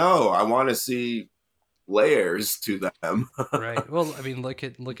 It's like, no, I want to see layers to them. Right. Well, I mean, look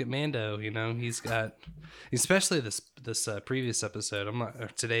at Mando, he's got, especially this previous episode,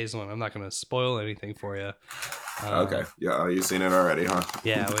 today's one, I'm not going to spoil anything for you. Okay. Yeah, you've seen it already, huh?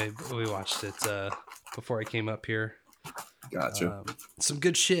 Yeah, we watched it before I came up here. Gotcha. Some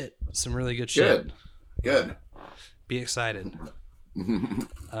good shit. Some really good shit. Good. Be excited.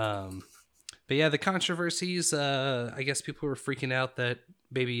 But yeah, the controversies, I guess people were freaking out that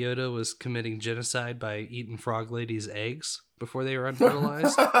Baby Yoda was committing genocide by eating Frog Lady's eggs. before they were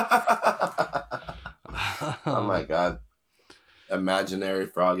unfertilized. Oh my god. Imaginary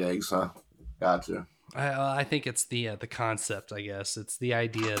frog eggs, huh? Gotcha. I think it's the concept, I guess. It's the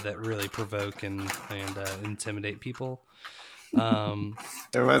idea that really provoke and intimidate people. It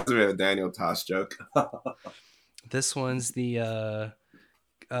reminds me of a Daniel Tosh joke. This one's the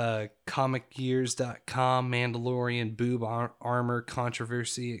comicgears.com Mandalorian boob armor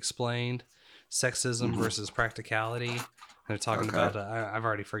controversy explained. Sexism versus practicality. They're talking about, I've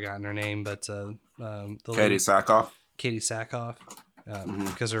already forgotten her name, but Katie Sackhoff. Katie Sackhoff.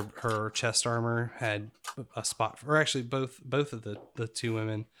 Because her chest armor had a spot or actually both of the two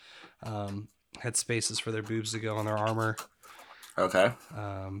women had spaces for their boobs to go on their armor. Okay.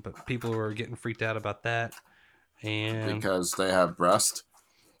 But people were getting freaked out about that. And because they have breast?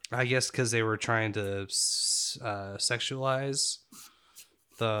 I guess because they were trying to sexualize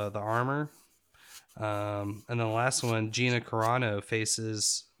the armor. And the last one, Gina Carano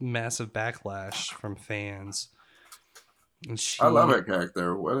faces massive backlash from fans. And I love her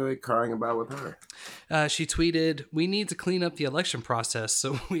character. What are they crying about with her? She tweeted, "We need to clean up the election process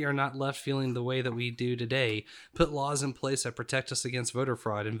so we are not left feeling the way that we do today. Put laws in place that protect us against voter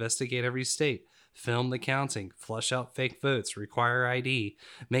fraud. Investigate every state. Film the counting. Flush out fake votes. Require ID.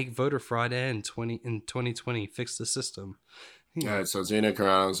 Make voter fraud end in 2020. Fix the system." All right, so Gina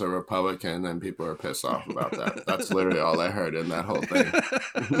Carano's a Republican, and people are pissed off about that. That's literally all I heard in that whole thing.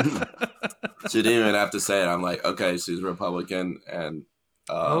 She didn't even have to say it. I'm like, okay, she's Republican, and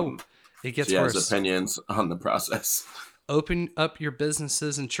it gets she worse. has opinions on the process. Open up your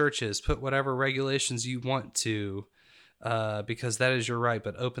businesses and churches. Put whatever regulations you want to, because that is your right,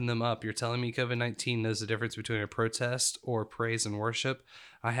 but open them up. You're telling me COVID-19 knows the difference between a protest or praise and worship?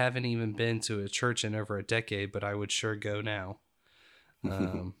 I haven't even been to a church in over a decade, but I would sure go now.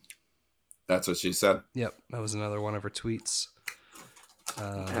 That's what she said? Yep, that was another one of her tweets.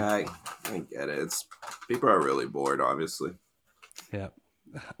 I get it. People are really bored, obviously. Yeah.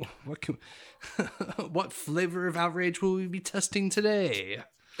 What flavor of outrage will we be testing today?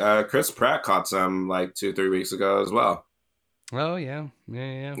 Chris Pratt caught some like 2-3 weeks ago as well. Oh, yeah.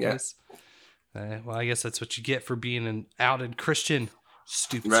 Yes. Well, I guess that's what you get for being an outed Christian.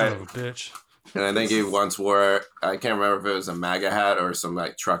 Stupid son of a bitch. And I think he once wore, I can't remember if it was a MAGA hat or some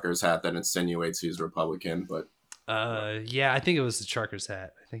like trucker's hat that insinuates he's Republican, but yeah, I think it was the trucker's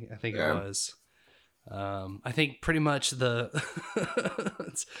hat. I think it was. I think pretty much the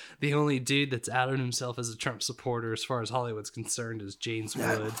only dude that's outed himself as a Trump supporter as far as Hollywood's concerned is James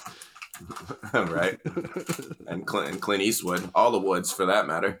Wood. Right. And Clint Eastwood, all the Woods for that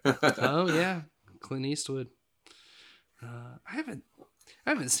matter. Oh yeah, Clint Eastwood. I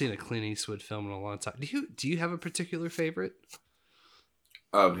haven't seen a Clint Eastwood film in a long time. Do you have a particular favorite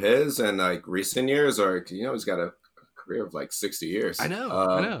of his in like recent years, or he's got a career of like 60 years? I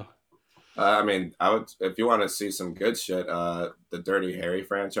know. I mean, I would, if you want to see some good shit, the Dirty Harry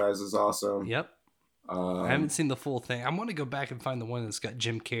franchise is awesome. Yep. I haven't seen the full thing. I want to go back and find the one that's got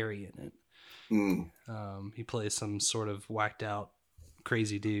Jim Carrey in it. He plays some sort of whacked out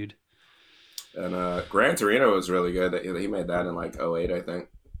crazy dude. And Gran Torino was really good. He made that in like 2008, I think.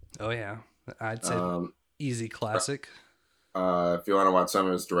 Oh yeah, I'd say easy classic. If you want to watch some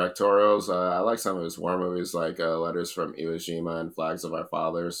of his directorials, I like some of his war movies, like Letters from Iwo Jima and Flags of Our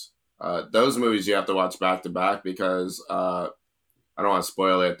Fathers. Those movies you have to watch back to back because I don't want to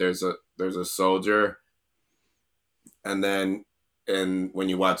spoil it. There's a soldier, and then when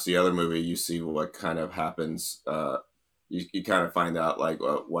you watch the other movie, you see what kind of happens. You kind of find out like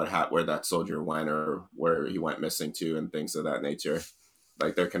where that soldier went or where he went missing to and things of that nature.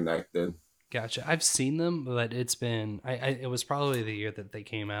 Like they're connected. Gotcha. I've seen them, but it's been it was probably the year that they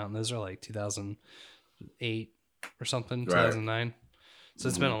came out, and those are like 2008 or something, 2009. So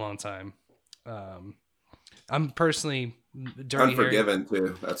it's been a long time. I'm personally Dirty Unforgiven Harry.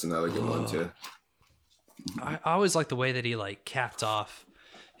 too. That's another good one too. I always like the way that he like capped off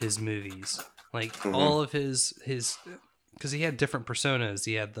his movies, like all of his because he had different personas.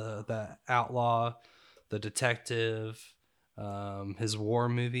 He had the outlaw, the detective, his war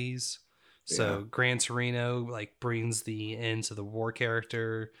movies. So Gran Torino like brings the end to the war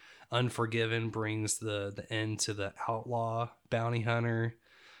character. Unforgiven brings the end to the outlaw bounty hunter.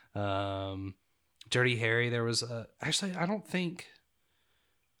 Dirty Harry, there was actually I don't think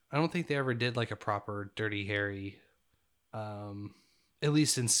they ever did like a proper Dirty Harry, at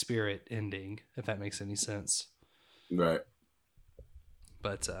least in spirit ending, if that makes any sense. Right.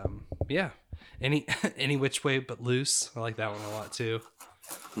 But yeah, any which way but loose. I like that one a lot too.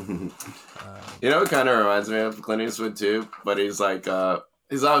 It kind of reminds me of Clint Eastwood too, but he's like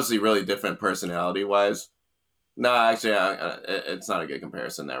he's obviously really different personality wise. No, actually, it's not a good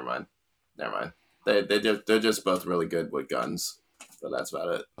comparison. Never mind. They're just both really good with guns, but that's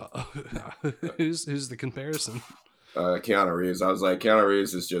about it. Who's the comparison? Keanu Reeves. I was like, Keanu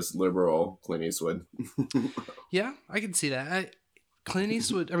Reeves is just liberal Clint Eastwood. Yeah, I can see that.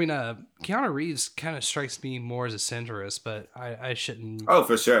 Keanu Reeves kind of strikes me more as a centrist, but I shouldn't. Oh,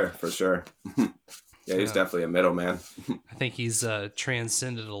 for sure. Yeah, he's definitely a middleman. I think he's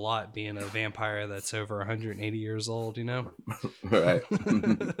transcended a lot, being a vampire that's over 180 years old, you know? Right.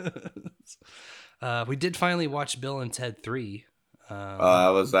 We did finally watch Bill and Ted 3.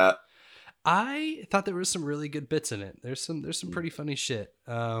 How was that? I thought there was some really good bits in it. There's some pretty funny shit.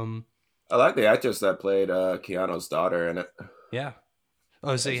 I like the actress that played Keanu's daughter in it. Yeah.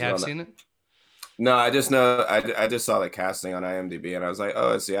 Oh, so you have seen it? No, I just know. I just saw the casting on IMDb, and I was like,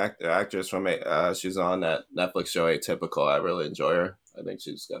 oh, it's the actress from she's on that Netflix show Atypical. I really enjoy her. I think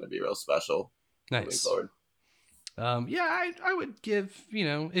she's going to be real special. Nice. Yeah, I would give,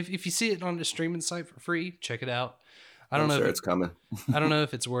 if you see it on the streaming site for free, check it out. I'm sure it's coming. I don't know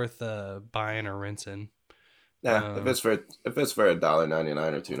if it's worth buying or renting. Yeah, if it's for $1.99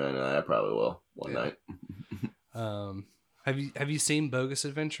 or $2.99, I probably will one night. Have you seen Bogus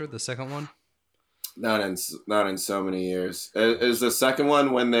Adventure, the second one? Not in so many years. Is the second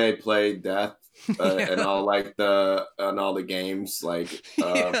one when they play death and all the games like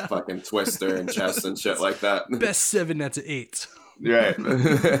fucking Twister and chess and shit like that? Best 7 out of 8. Right.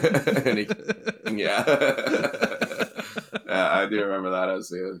 Yeah, I do remember that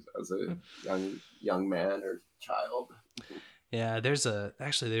as a young man or child. Yeah, there's a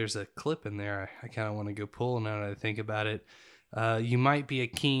clip in there I kind of want to go pull now that I think about it. You might be a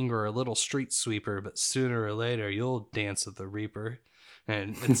king or a little street sweeper, but sooner or later you'll dance with the Reaper.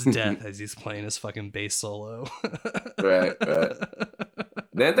 And it's Death as he's playing his fucking bass solo. Right.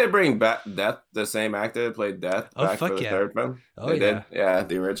 Didn't they bring back Death, the same actor that played Death, back for the third film? Oh, they did. Yeah,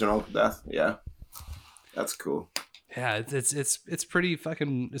 the original Death. Yeah, that's cool. Yeah, it's pretty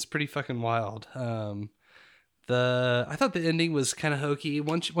fucking wild. I thought the ending was kind of hokey.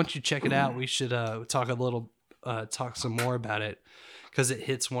 Once you check it out, we should talk some more about it, because it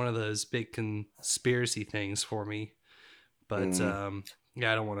hits one of those big conspiracy things for me. But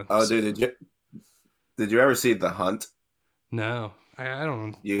yeah, I don't want to. Oh, dude, did you ever see The Hunt? No, I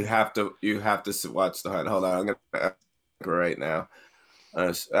don't. You have to watch The Hunt. Hold on, I'm gonna right now.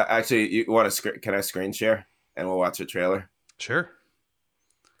 Actually, you want to? Can I screen share and we'll watch a trailer? Sure.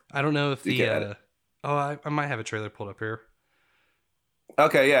 I don't know if I might have a trailer pulled up here.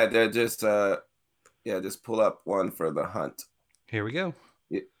 Okay, yeah, just pull up one for The Hunt. Here we go.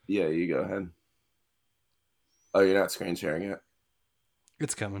 Yeah, you go ahead. Oh, you're not screen sharing it?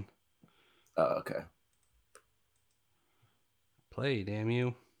 It's coming. Oh, okay. Play, damn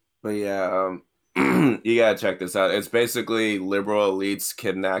you. But yeah, you gotta check this out. It's basically liberal elites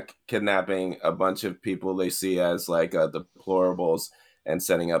kidnapping a bunch of people they see as like deplorables and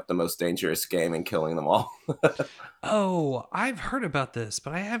setting up the most dangerous game and killing them all. Oh, I've heard about this,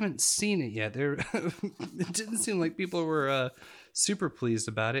 but I haven't seen it yet. It didn't seem like people were super pleased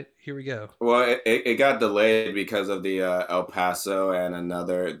about it. Here we go. Well, it got delayed because of the El Paso and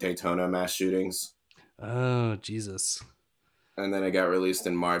another Daytona mass shootings. Oh, Jesus. And then it got released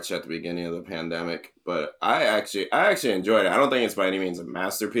in March at the beginning of the pandemic. But I actually enjoyed it. I don't think it's by any means a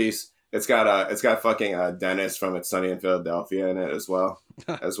masterpiece. It's got fucking Dennis from It's Sunny in Philadelphia in it as well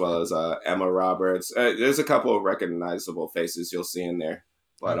as Emma Roberts. There's a couple of recognizable faces you'll see in there.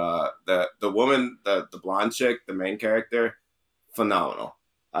 But the woman, the blonde chick, the main character, phenomenal.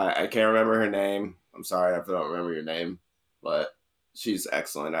 I can't remember her name. I'm sorry if I don't remember your name, but she's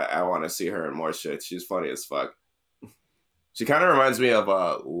excellent. I want to see her in more shit. She's funny as fuck. She kind of reminds me of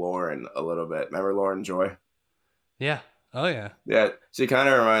Lauren a little bit. Remember Lauren Joy? Yeah. Oh yeah. Yeah, she kind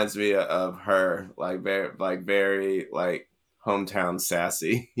of reminds me of her, very hometown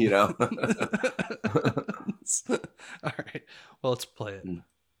sassy, you know. All right. Well, let's play it.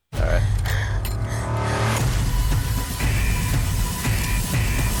 All right.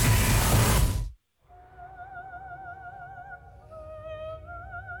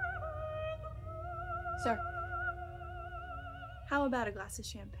 Sir, how about a glass of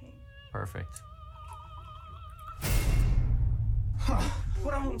champagne? Perfect.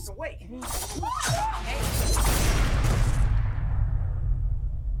 Put on some weight.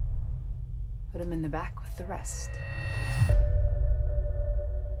 Put him in the back with the rest.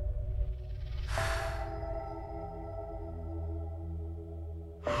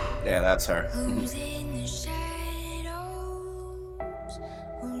 Yeah, that's her.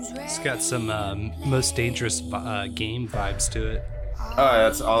 It's got some Most Dangerous game vibes to it. Oh,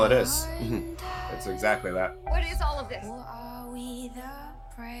 that's all it is. It's exactly that. What is all of this?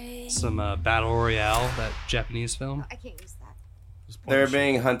 Some Battle Royale, that Japanese film. I can't use that. They're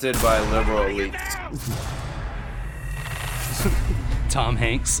being hunted by liberal elites. Tom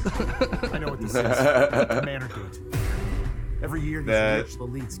Hanks. I know what this is. Commander Gate. Every year, The these elites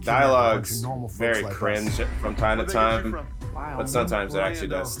kidnap a bunch dialogue's of normal folks very like cringe us. from time to time, Wow. but sometimes it actually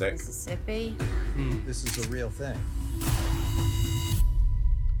does stick. Mississippi. This is a real thing.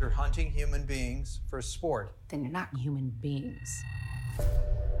 You're hunting human beings for sport. Then you're not human beings.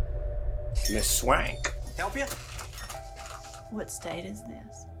 Miss Swank. Help you? What state is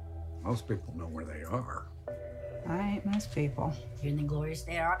this? Most people know where they are. I ain't most people. You're in the glorious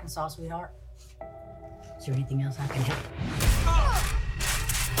state of Arkansas, sweetheart. Is there anything else I can help?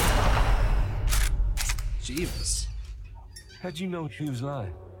 Jesus. How'd you know she was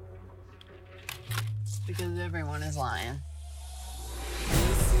lying? Because everyone is lying.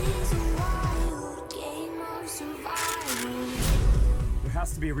 There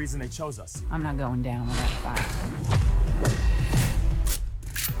has to be a reason they chose us. I'm not going down with that fight.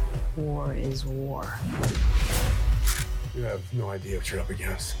 War is war. You have no idea what you're up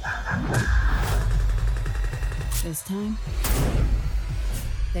against. This time,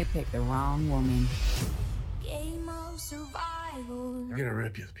 they picked the wrong woman. Game of survival. They're gonna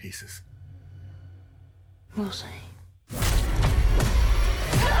rip you to pieces. We'll see.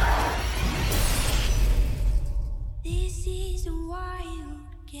 This is a wild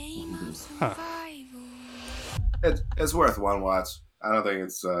game of survival. It's worth one watch. I don't think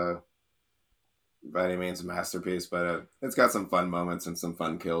it's by any means a masterpiece, but it's got some fun moments and some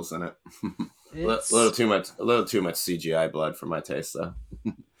fun kills in it. A little too much CGI blood for my taste, though.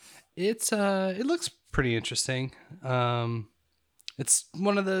 It looks pretty interesting. It's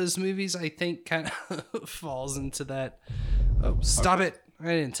one of those movies I think kind of falls into that. Oh, stop it! I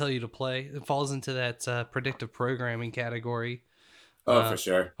didn't tell you to play. It falls into that predictive programming category. Oh, for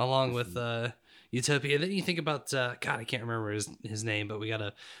sure. Along with Utopia. Then you think about God, I can't remember his name, but we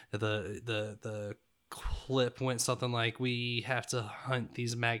got the clip went something like, we have to hunt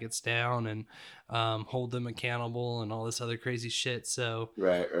these maggots down and hold them accountable and all this other crazy shit. So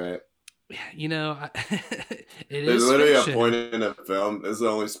right. You know, There's literally a point in a film. This is the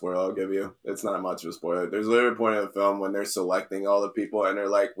only spoiler I'll give you. It's not much of a spoiler. There's literally a point in a film when they're selecting all the people and they're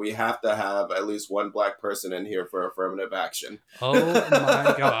like, we have to have at least one black person in here for affirmative action. Oh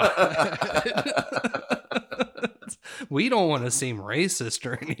my God. We don't want to seem racist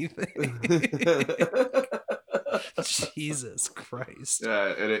or anything. Jesus Christ. Yeah,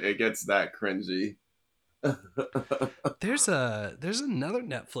 it gets that cringy. There's another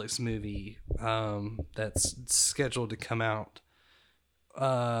Netflix movie that's scheduled to come out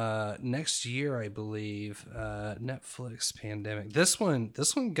next year, I believe. Netflix pandemic. This one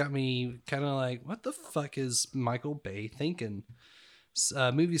got me kind of like, what the fuck is Michael Bay thinking?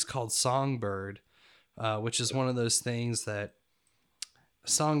 Movie's called Songbird, which is one of those things that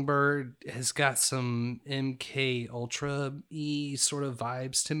Songbird has got some MK Ultra-y sort of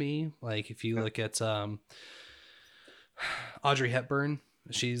vibes to me. Like if you look at Audrey Hepburn,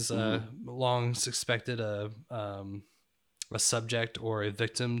 she's long suspected a subject or a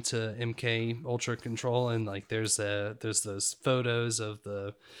victim to MK Ultra control, and like there's those photos of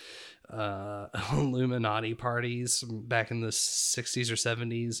the Illuminati parties back in the 60s or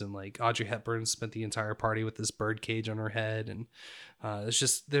 70s, and like Audrey Hepburn spent the entire party with this bird cage on her head, and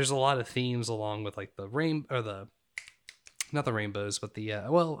there's a lot of themes along with like not the rainbows, but the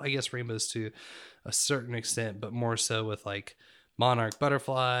I guess rainbows to a certain extent, but more so with like monarch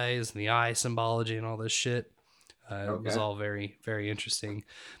butterflies and the eye symbology and all this shit. It was all very, very interesting.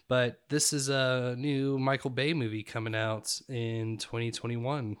 But this is a new Michael Bay movie coming out in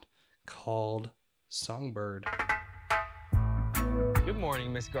 2021 called Songbird. Good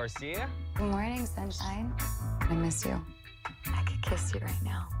morning, Miss Garcia. Good morning, sunshine. I miss you. I could kiss you right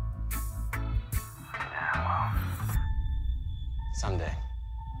now. Someday.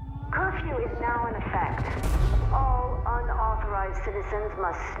 Curfew is now in effect. All unauthorized citizens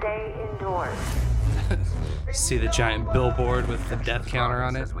must stay indoors. See the giant billboard with the death counter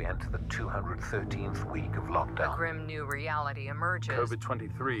on it? As we enter the 213th week of lockdown. A grim new reality emerges.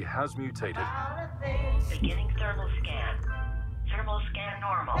 COVID-23 has mutated. Beginning thermal scan. Thermal scan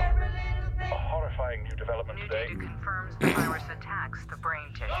normal. A horrifying new development today. New data confirms the virus attacks the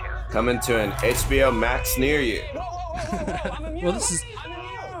brain tissue. Coming to an HBO Max near you. Well,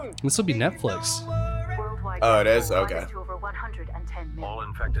 this will be Netflix. Oh, it is? Okay. To over 110 million. All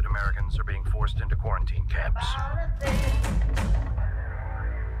infected Americans are being forced into quarantine camps.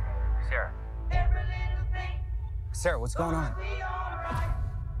 Sarah, what's going on?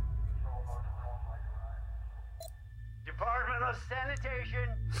 No sanitation.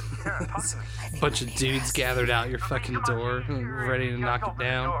 Bunch of dudes gathered out your fucking door, ready to knock it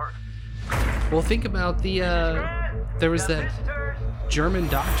down. Well, think about there was that German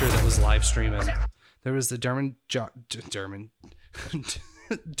doctor that was live streaming. There was the German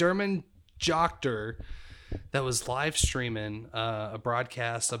doctor that was live streaming a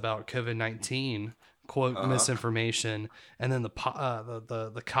broadcast about COVID-19, quote, misinformation, and then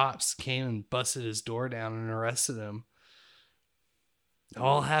the cops came and busted his door down and arrested him. It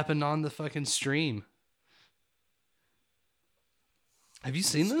all happened on the fucking stream. Have you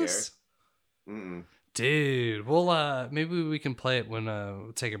seen this? Mm-mm. Dude, well, maybe we can play it when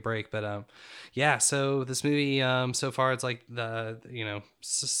we'll take a break. But yeah, so this movie, so far it's like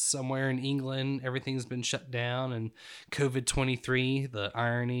somewhere in England, everything's been shut down, and COVID-23. The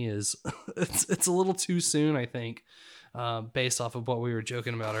irony is, it's a little too soon, I think, based off of what we were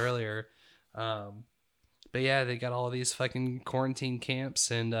joking about earlier. But yeah, they got all of these fucking quarantine camps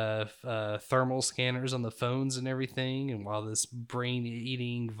and thermal scanners on the phones and everything. And while this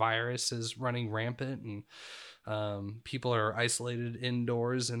brain-eating virus is running rampant and people are isolated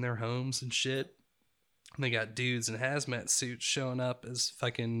indoors in their homes and shit, and they got dudes in hazmat suits showing up as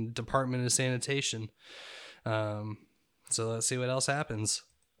fucking Department of Sanitation. So let's see what else happens.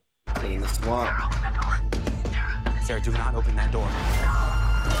 In the swamp. Sarah, do not open that door.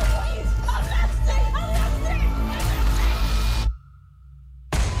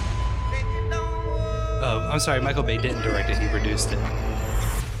 Oh, I'm sorry, Michael Bay didn't direct it, he produced it.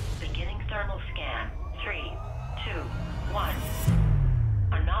 Beginning thermal scan. 3, 2, 1.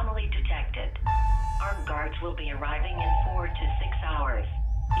 Anomaly detected. Armed guards will be arriving in 4 to 6 hours.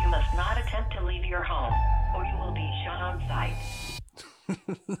 You must not attempt to leave your home, or you will be shot on sight.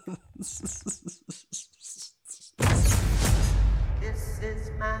 This is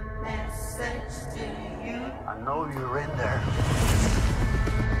my message to you. I know you're in there.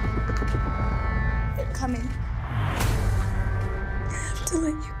 They're coming. I have to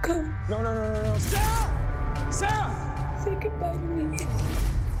let you go. No. Sarah! Sarah! Say goodbye to me.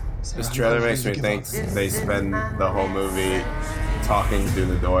 This trailer makes me think they spend the whole movie talking through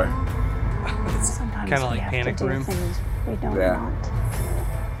the door. It's kind of like Panic Room. We don't want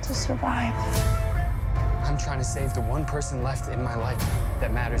to survive. I'm trying to save the one person left in my life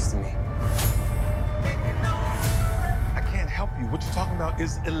that matters to me. I can't help you. What you're talking about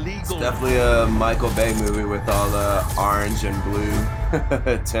is illegal. It's definitely a Michael Bay movie with all the orange and blue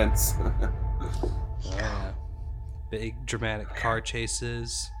tints. Yeah. Big dramatic car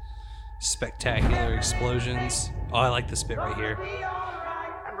chases, spectacular explosions. Oh, I like this bit right here.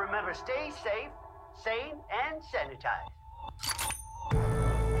 And remember, stay safe, sane, and sanitized.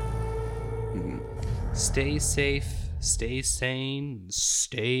 Stay safe, stay sane,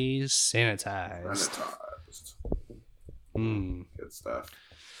 stay sanitized. Good stuff.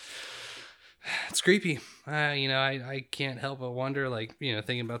 It's creepy. I can't help but wonder,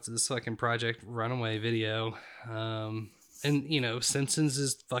 thinking about this fucking Project Runaway video. And Simpsons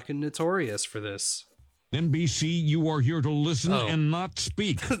is fucking notorious for this. NBC, you are here to listen and not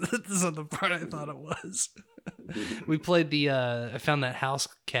speak. This is not the part I thought it was. We played I found that House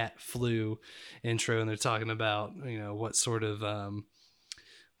Cat Flu intro, and they're talking about, what sort of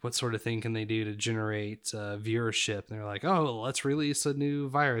thing can they do to generate viewership. And they're like, oh, let's release a new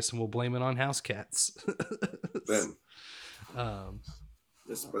virus and we'll blame it on house cats. Then,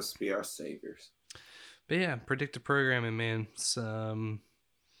 they're supposed to be our saviors. But yeah, predictive programming, man.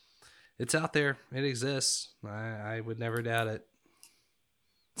 It's out there. It exists. I would never doubt it.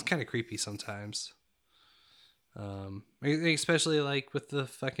 It's kind of creepy sometimes. Especially like with the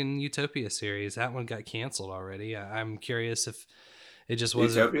fucking Utopia series. That one got canceled already. I'm curious if it just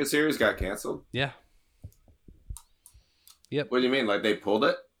wasn't. The Utopia series got canceled? Yeah. Yep. What do you mean? Like they pulled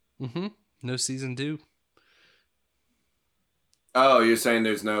it? Mm-hmm. No season 2. Oh, you're saying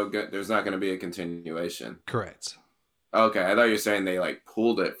there's not going to be a continuation? Correct. Okay, I thought you were saying they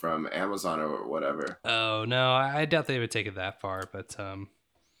pulled it from Amazon or whatever. Oh no, I doubt they would take it that far, but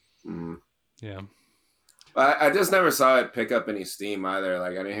yeah. I just never saw it pick up any steam either. I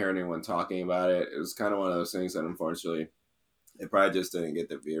didn't hear anyone talking about it. It was kind of one of those things that unfortunately it probably just didn't get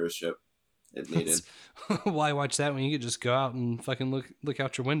the viewership it needed. Why watch that when you could just go out and fucking look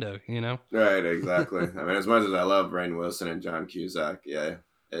out your window, Right, exactly. I mean, as much as I love Rainn Wilson and John Cusack, yeah,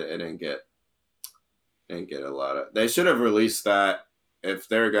 it didn't get a lot of. They should have released that. If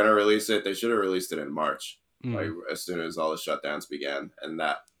they're gonna release it, they should have released it in March, as soon as all the shutdowns began, and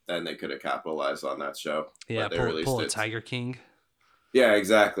then they could have capitalized on that show. Yeah, pull a Tiger King. Yeah,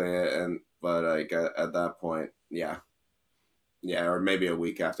 exactly. But at that point, yeah, or maybe a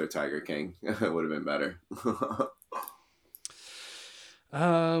week after Tiger King, it would have been better.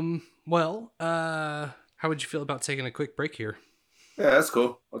 Well, how would you feel about taking a quick break here? Yeah, that's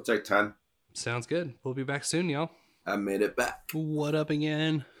cool. I'll take 10. Sounds good. We'll be back soon, y'all. I made it back. What up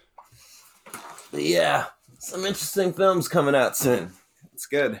again? But yeah, some interesting films coming out soon. It's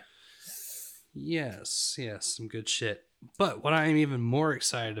good. Yes, some good shit. But what I am even more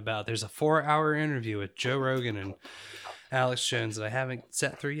excited about, there's a 4-hour interview with Joe Rogan and Alex Jones that I haven't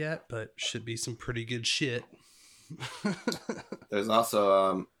sat through yet, but should be some pretty good shit. There's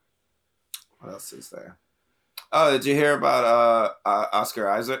also, what else is there? Oh, did you hear about Oscar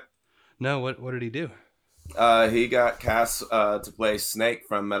Isaac? No, what did he do? He got cast to play Snake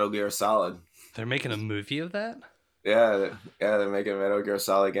from Metal Gear Solid. They're making a movie of that? Yeah, they're making a Metal Gear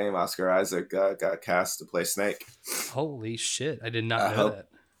Solid game. Oscar Isaac got cast to play Snake. Holy shit, I did not know that.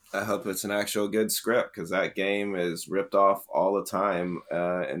 I hope it's an actual good script, because that game is ripped off all the time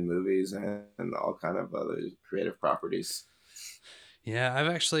in movies and all kind of other creative properties. Yeah, I've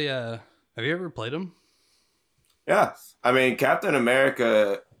actually, have you ever played them? Yeah, I mean, Captain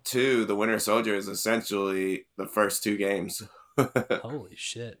America 2, The Winter Soldier, is essentially the first 2 games. Holy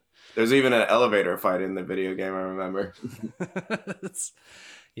shit. There's even an elevator fight in the video game, I remember.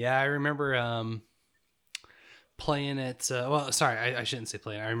 Yeah, I remember playing it. I shouldn't say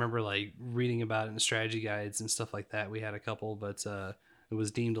playing. I remember like reading about it in strategy guides and stuff like that. We had a couple, but it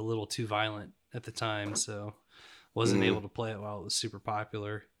was deemed a little too violent at the time, so wasn't able to play it while it was super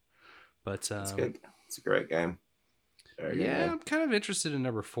popular. But it's good. It's a great game. Very good game. I'm kind of interested in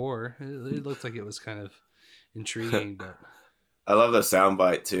number 4. It looked like it was kind of intriguing, but I love the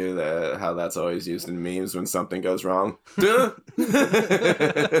soundbite too. How that's always used in memes when something goes wrong.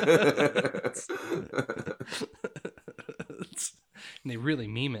 And they really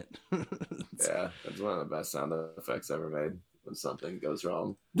meme it. Yeah, that's one of the best sound effects ever made when something goes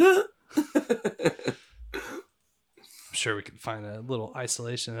wrong. I'm sure we could find a little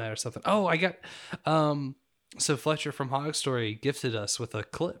isolation of that or something. Oh, I got so Fletcher from Hog Story gifted us with a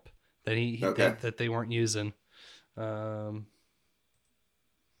clip that that they weren't using.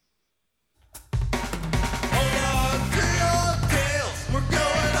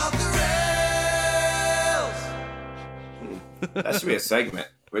 That should be a segment.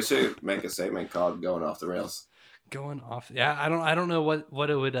 We should make a segment called "Going Off the Rails." Going off, yeah. I don't know what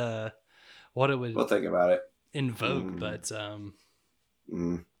it would We'll think about it. Invoke, but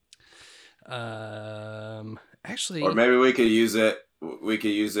actually, or maybe we could use it. We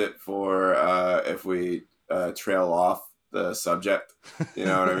could use it for if we trail off the subject. You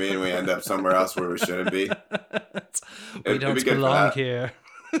know what I mean? We end up somewhere else where we shouldn't be. We don't belong here.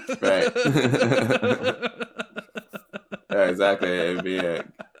 Right. Yeah, exactly. It'd be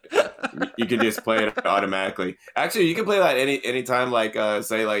you could just play it automatically. Actually, you can play that anytime. Like,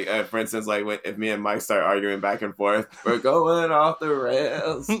 say, like for instance, like if me and Mike start arguing back and forth, we're going off the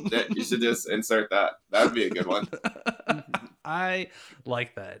rails. You should just insert that. That would be a good one. I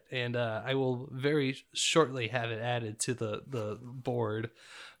like that, and I will very shortly have it added to the board.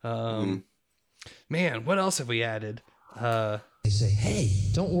 Man, what else have we added? They say, hey,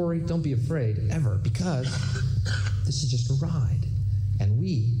 don't worry, don't be afraid, ever, because this is just a ride, and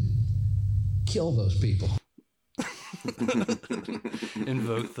we kill those people.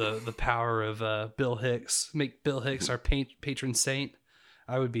 Invoke the power of Bill Hicks. Make Bill Hicks our patron saint.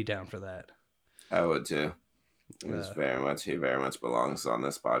 I would be down for that. I would too. He very much belongs on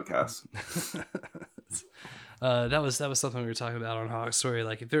this podcast. That was something we were talking about on Hog Story.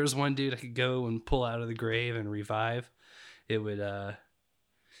 Like, if there was one dude I could go and pull out of the grave and revive, it would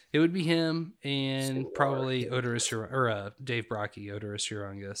be him, and probably Odorous Dave Brockie, Odorous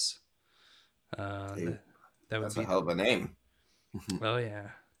Urungus. That's a hell of a name. Oh yeah.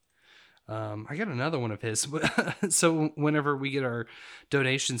 I got another one of his. So whenever we get our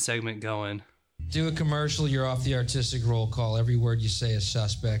donation segment going, do a commercial. You're off the artistic roll call. Every word you say is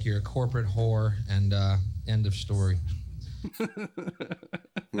suspect. You're a corporate whore, and end of story.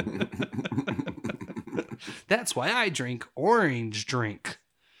 That's why I drink orange drink.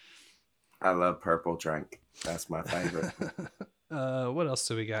 I love purple drink. That's my favorite. What else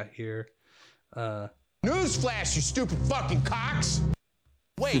do we got here? Newsflash, you stupid fucking cocks!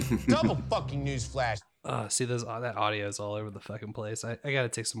 Wait, double fucking newsflash. See, that audio is all over the fucking place. I gotta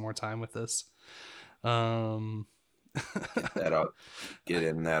take some more time with this. Get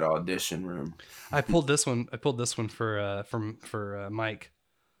in that audition room. I pulled this one for Mike.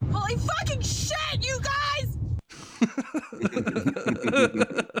 Holy fucking shit, you guys!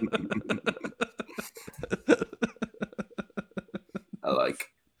 I like.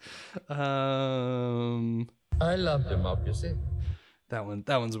 I loved him up, you see. That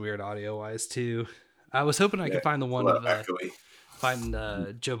one's weird audio wise too. I was hoping I could find the one of find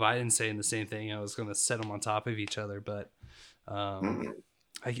Joe Biden saying the same thing. I was going to set them on top of each other, but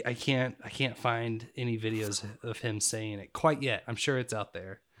I can't find any videos of him saying it quite yet. I'm sure it's out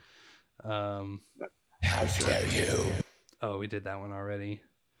there. How dare you? Oh, we did that one already.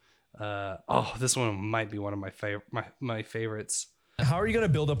 This one might be one of my favorites. How are you going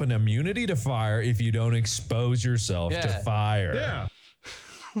to build up an immunity to fire if you don't expose yourself to fire? Yeah.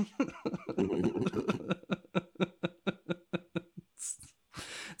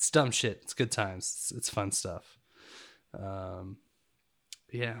 It's dumb shit. It's good times. It's fun stuff.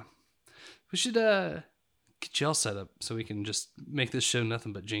 Yeah. We should get you all set up so we can just make this show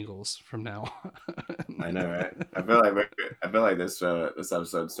nothing but jingles from now on. I know, right? I feel like this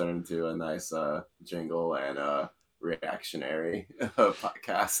episode's turned into a nice jingle and reactionary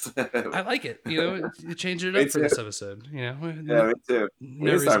podcast. I like it. You change it up for this episode. Yeah, me too. We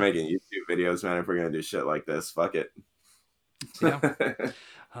need to start making YouTube videos, man. If we're gonna do shit like this, fuck it. Yeah.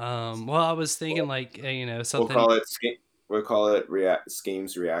 Well, I was thinking something. We'll call it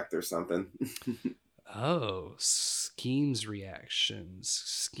Schemes React or something. Oh, Schemes Reactions.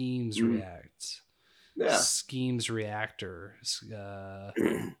 Schemes React. Yeah. Schemes Reactor.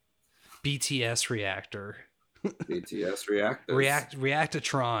 BTS Reactor. BTS Reactors.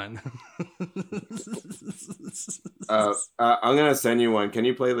 Reactatron. I'm gonna send you one. Can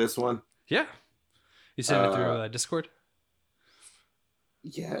you play this one? Yeah. You send it through Discord?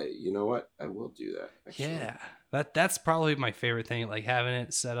 Yeah, you know what? I will do that. Actually. Yeah. That's probably my favorite thing, like having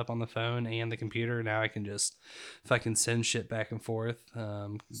it set up on the phone and the computer. Now I can just fucking send shit back and forth.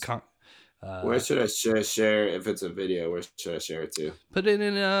 Where should I share if it's a video? Where should I share it to? Put it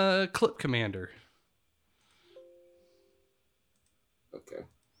in a Clip Commander. Okay.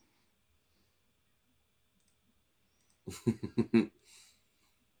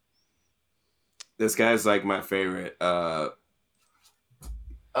 This guy's like my favorite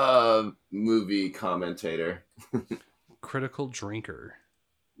movie commentator. Critical drinker.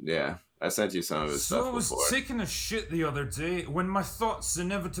 Yeah, I sent you some of his stuff before. So I was taking a shit the other day when my thoughts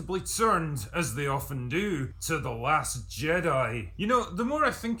inevitably turned, as they often do, to The Last Jedi. You know, the more I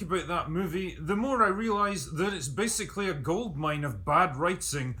think about that movie, the more I realise that it's basically a goldmine of bad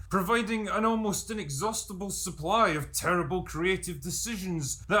writing, providing an almost inexhaustible supply of terrible creative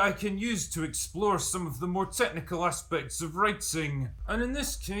decisions that I can use to explore some of the more technical aspects of writing. And in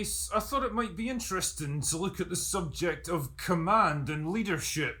this case, I thought it might be interesting to look at the subject of command and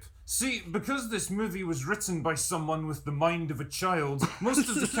leadership. See, because this movie was written by someone with the mind of a child, most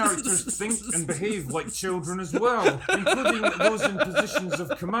of the characters think and behave like children as well, including those in positions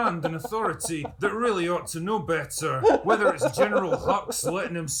of command and authority that really ought to know better. Whether it's General Hux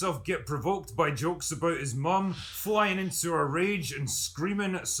letting himself get provoked by jokes about his mum, flying into a rage and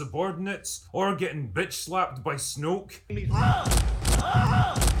screaming at subordinates, or getting bitch-slapped by Snoke.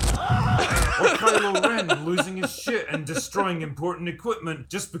 Or Kylo Ren losing his shit and destroying important equipment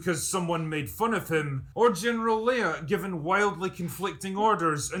just because someone made fun of him. Or General Leia given wildly conflicting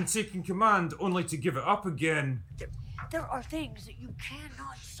orders and taking command only to give it up again. There are things that you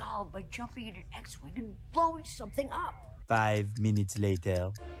cannot solve by jumping in an X-Wing and blowing something up. 5 minutes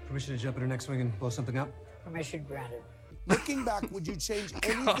later. Permission to jump in an X-Wing and blow something up? Permission granted. Looking back, would you change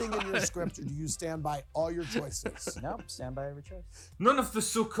anything in your script, or do you stand by all your choices? Nope, stand by every choice. None of the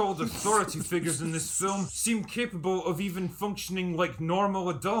so-called authority figures in this film seem capable of even functioning like normal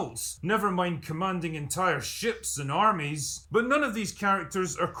adults, never mind commanding entire ships and armies. But none of these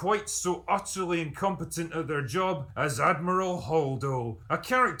characters are quite so utterly incompetent at their job as Admiral Holdo, a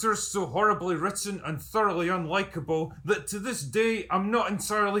character so horribly written and thoroughly unlikable that to this day I'm not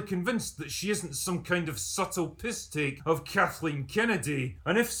entirely convinced that she isn't some kind of subtle piss take of Kathleen Kennedy.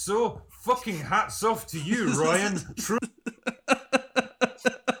 And if so, fucking hats off to you, Ryan.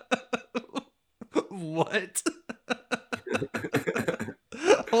 What?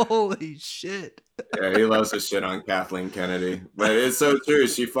 Holy shit. Yeah, he loves to shit on Kathleen Kennedy. But it's so true.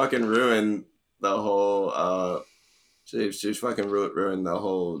 She fucking ruined the whole she fucking ruined the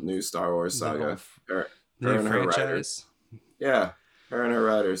whole new Star Wars saga. Her and her writers. Yeah, her and her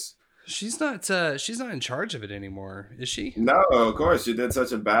writers. She's not in charge of it anymore, is she? No, of course. She did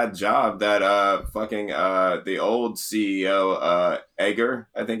such a bad job that the old CEO Iger,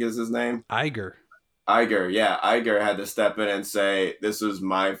 I think is his name. Iger, yeah. Iger had to step in and say, this is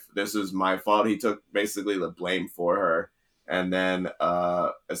my fault. He took basically the blame for her. And then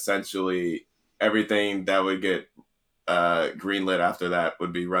essentially everything that would get greenlit after that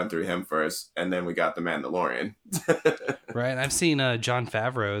would be run through him first, and then we got The Mandalorian. Right. I've seen Jon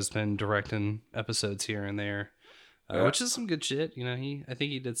Favreau has been directing episodes here and there, which is some good shit. You know, I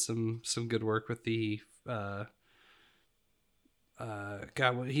think he did some good work with the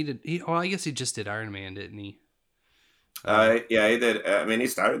God, what he did? Well, I guess he just did Iron Man, didn't he? Yeah, he did. I mean, he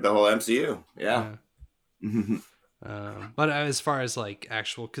started the whole MCU. Yeah. But as far as like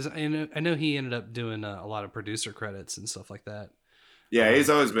actual, because I know he ended up doing a lot of producer credits and stuff like that. Yeah, he's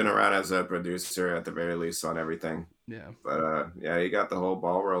always been around as a producer at the very least on everything. Yeah. But yeah, he got the whole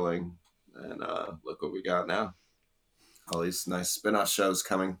ball rolling, and look what we got now. All these nice spin-off shows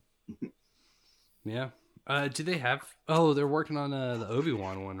coming. Yeah. Do they have? Oh, they're working on the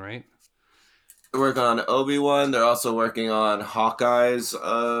Obi-Wan one, right? They're working on Obi-Wan. They're also working on Hawkeye's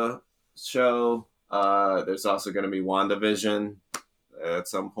show. There's also going to be WandaVision at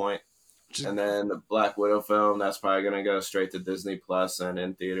some point. And then the Black Widow film, that's probably going to go straight to Disney Plus and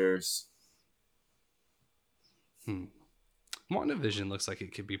in theaters. WandaVision looks like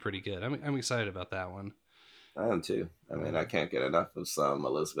it could be pretty good. I'm excited about that one. I am too. I mean, I can't get enough of some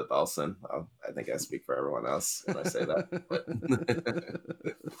Elizabeth Olsen. I think I speak for everyone else when I say that.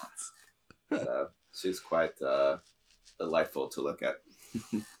 But she's quite delightful to look at.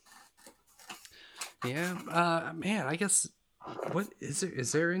 Yeah, man. I guess what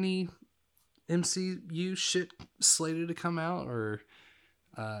is there any MCU shit slated to come out, or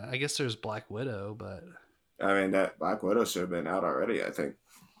I guess there's Black Widow, but I mean that Black Widow should have been out already. I think.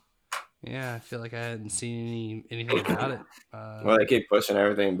 Yeah, I feel like I hadn't seen anything about it. Well, they keep pushing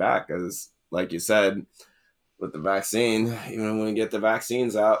everything back because, like you said, with the vaccine, even when we get the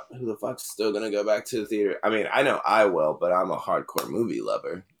vaccines out, who the fuck's still gonna go back to the theater? I mean, I know I will, but I'm a hardcore movie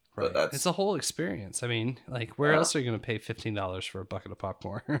lover. Right. But it's a whole experience. I mean, like, where else are you going to pay $15 for a bucket of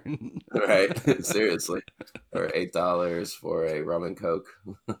popcorn? Right, seriously, or $8 for a rum and coke.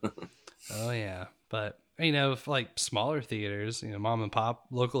 Oh yeah, but you know, if, like smaller theaters, you know, mom and pop,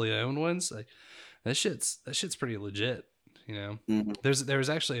 locally owned ones, like that shit's pretty legit. You know, there was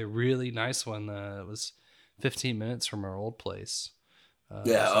actually a really nice one that was 15 minutes from our old place.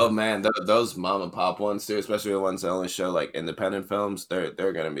 Yeah. So, oh man, those mom and pop ones too, especially the ones that only show like independent films. They're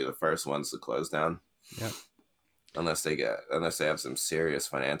gonna be the first ones to close down. Yeah. Unless they have some serious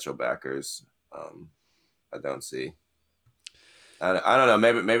financial backers. I don't see. I don't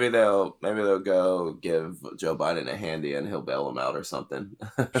know. Maybe they'll go give Joe Biden a handy and he'll bail him out or something.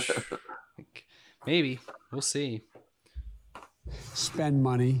 Maybe we'll see. Spend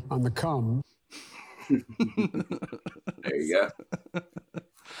money on the cum. There you go.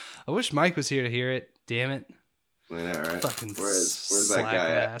 I wish Mike was here to hear it. Damn it. I know, right? Fucking where's that guy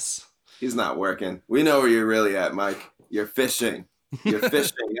ass. At? He's not working. We know where you're really at, Mike. You're fishing. You're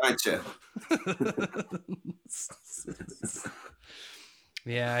fishing, aren't you?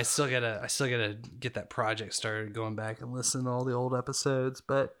 Yeah, I still gotta get that project started, going back and listen to all the old episodes.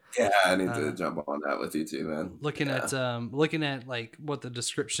 But yeah, I need to jump on that with you too, man. Looking at like what the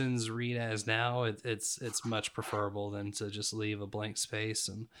descriptions read as now, it's much preferable than to just leave a blank space.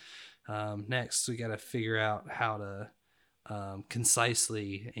 And next, we got to figure out how to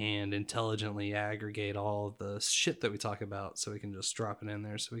concisely and intelligently aggregate all of the shit that we talk about, so we can just drop it in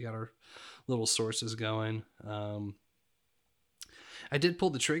there. So we got our little sources going. I did pull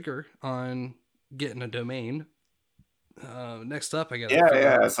the trigger on getting a domain. Next up, I got.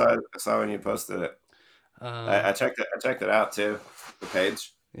 Yeah. I saw when you posted it. I checked it out too. The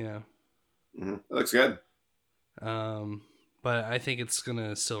page. Yeah. Mm-hmm. It looks good. But I think it's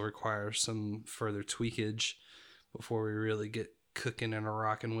gonna still require some further tweakage before we really get cooking and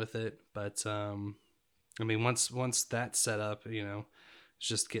rocking with it. But I mean, once that's set up, you know, it's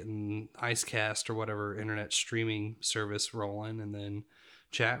just getting Icecast or whatever internet streaming service rolling, and then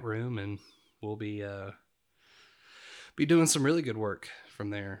chat room, and we'll be doing some really good work from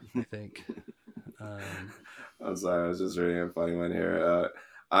there, I think. I'm sorry, I was just reading a funny one here.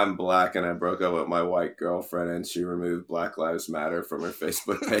 I'm black and I broke up with my white girlfriend and she removed Black Lives Matter from her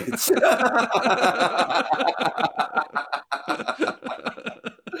Facebook page.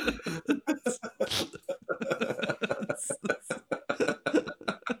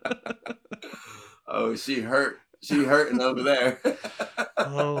 Oh, she hurting over there.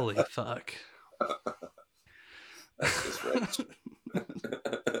 Holy fuck. That's just rich.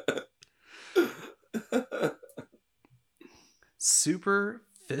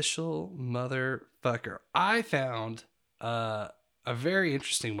 Superficial motherfucker. I found a very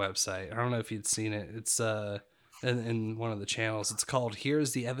interesting website. I don't know if you'd seen it. It's in one of the channels. It's called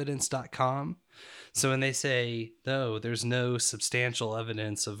here'stheevidence.com. So when they say, no, there's no substantial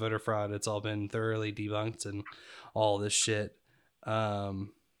evidence of voter fraud, it's all been thoroughly debunked and all this shit.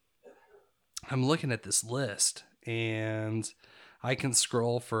 I'm looking at this list and I can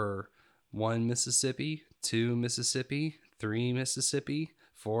scroll for 1 Mississippi, 2 Mississippi, 3 Mississippi,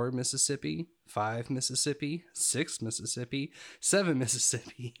 4 Mississippi, 5 Mississippi, 6 Mississippi, 7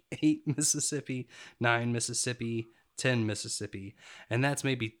 Mississippi, 8 Mississippi, 9 Mississippi, 10 Mississippi. And that's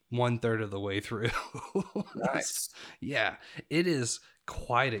maybe 1/3 of the way through. Nice. Yeah, it is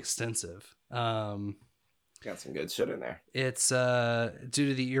quite extensive. Got some good shit in there. It's due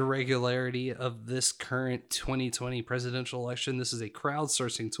to the irregularity of this current 2020 presidential election. This is a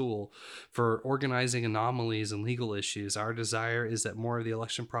crowdsourcing tool for organizing anomalies and legal issues. Our desire is that more of the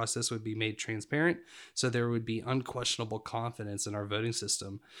election process would be made transparent, so there would be unquestionable confidence in our voting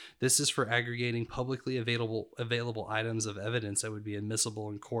system. This is for aggregating publicly available items of evidence that would be admissible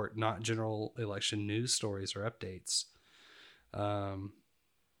in court, not general election news stories or updates.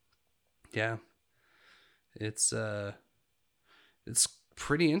 Yeah. It's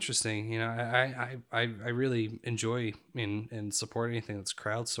pretty interesting, you know. I really enjoy and support anything that's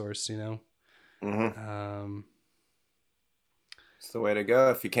crowdsourced, you know. It's the way to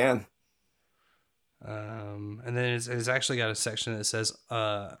go if you can. And then it's actually got a section that says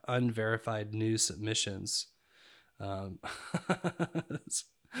unverified news submissions.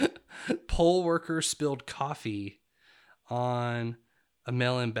 Poll worker spilled coffee on a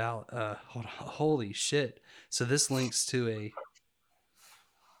mail-in ballot. Holy shit. So this links to a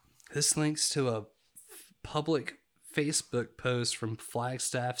public Facebook post from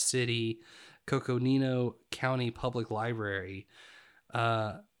Flagstaff City, Coconino County Public Library.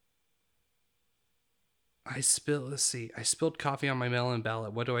 I spilled coffee on my mail-in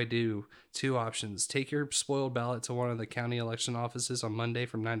ballot. What do I do? 2 options. Take your spoiled ballot to one of the county election offices on Monday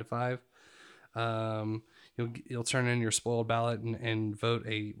from 9 to 5. You'll turn in your spoiled ballot and vote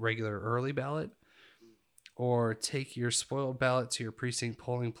a regular early ballot, or take your spoiled ballot to your precinct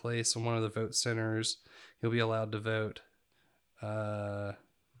polling place in one of the vote centers. You'll be allowed to vote. But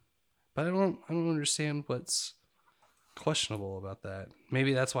I don't understand what's questionable about that.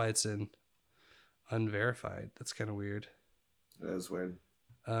 Maybe that's why it's in unverified. That's kind of weird. That is weird.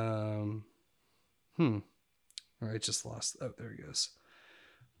 I just lost. Oh, there he goes.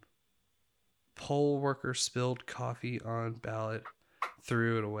 Poll worker spilled coffee on ballot,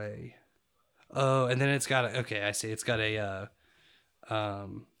 threw it away. Oh, and then it's got I see. It's got a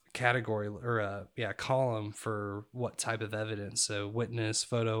category or a column for what type of evidence. So witness,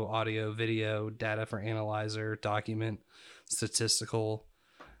 photo, audio, video, data for analyzer, document, statistical,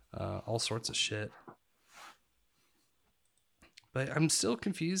 all sorts of shit. But I'm still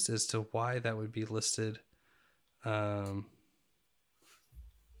confused as to why that would be listed.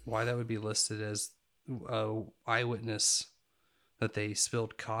 Why that would be listed as eyewitness that they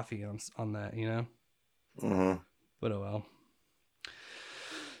spilled coffee on that, you know? But oh well.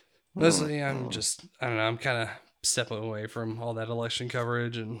 Mostly I don't know, I'm kind of stepping away from all that election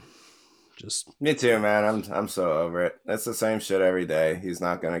coverage and just... Me too, man. I'm so over it. It's the same shit every day. He's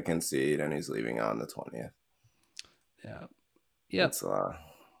not going to concede and he's leaving on the 20th. Yeah. Yep. It's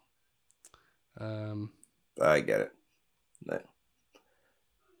I get it.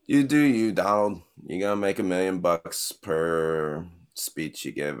 You do you, Donald. You're going to make $1 million per speech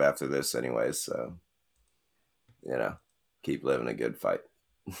you give after this anyways, so, you know, keep living a good fight.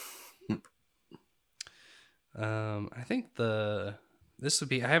 I think this would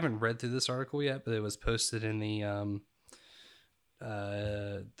be, I haven't read through this article yet, but it was posted in the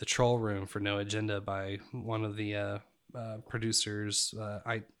troll room for No Agenda by one of the producers,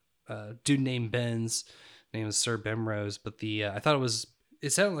 dude named Ben's name is Sir Bemrose, but I thought it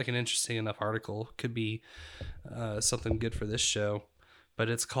sounded like an interesting enough article. Could be something good for this show, but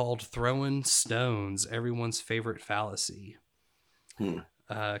it's called Throwing Stones, Everyone's Favorite Fallacy.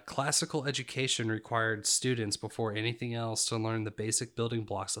 Classical education required students before anything else to learn the basic building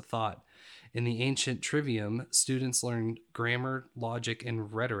blocks of thought. In the ancient trivium, students learned grammar, logic,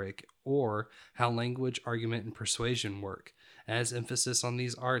 and rhetoric, or how language, argument, and persuasion work. As emphasis on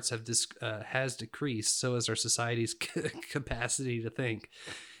these arts has decreased, so has our society's capacity to think.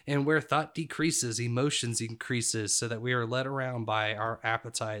 And where thought decreases, emotions increases, so that we are led around by our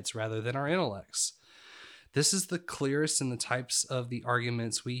appetites rather than our intellects. This is the clearest in the types of the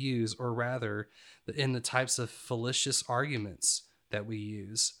arguments we use, or rather, in the types of fallacious arguments that we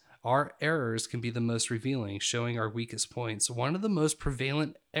use. Our errors can be the most revealing, showing our weakest points. One of the most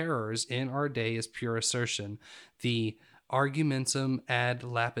prevalent errors in our day is pure assertion, the argumentum ad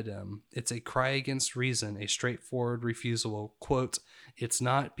lapidem. It's a cry against reason, a straightforward refusal. Quote, "It's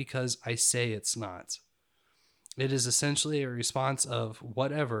not because I say it's not." It is essentially a response of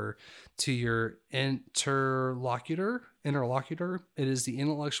whatever to your interlocutor. It is the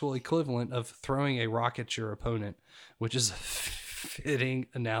intellectual equivalent of throwing a rock at your opponent, which is a fitting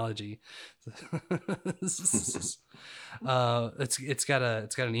analogy. It's got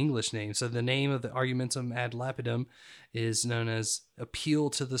an English name. So the name of the argumentum ad lapidem is known as Appeal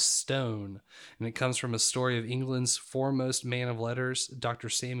to the Stone, and it comes from a story of England's foremost man of letters, Dr.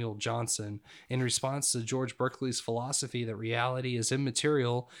 Samuel Johnson, in response to George Berkeley's philosophy that reality is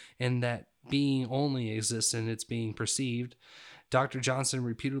immaterial and that being only exists in its being perceived. Dr. Johnson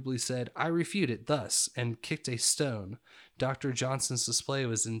repeatedly said, "I refute it thus," and kicked a stone. Dr. Johnson's display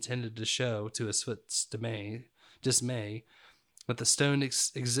was intended to show, to his foot's dismay, that the stone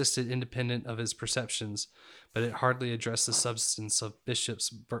existed independent of his perceptions, but it hardly addressed the substance of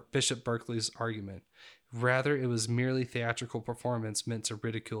Bishop Berkeley's argument. Rather, it was merely theatrical performance meant to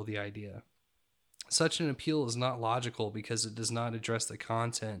ridicule the idea. Such an appeal is not logical because it does not address the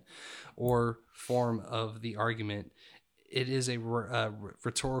content or form of the argument. It is a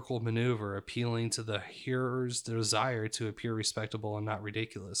rhetorical maneuver appealing to the hearer's desire to appear respectable and not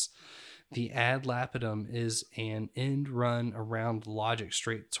ridiculous. The ad lapidem is an end run around logic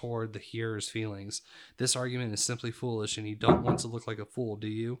straight toward the hearer's feelings. This argument is simply foolish, and you don't want to look like a fool, do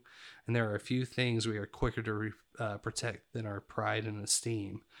you? And there are a few things we are quicker to protect than our pride and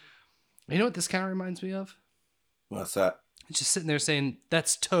esteem. You know what this kind of reminds me of? What's that? Just sitting there saying,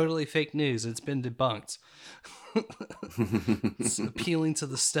 that's totally fake news. It's been debunked. It's appealing to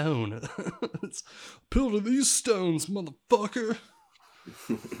the stone. It's appeal to these stones, motherfucker.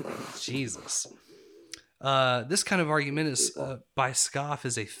 Jesus. This kind of argument is by scoff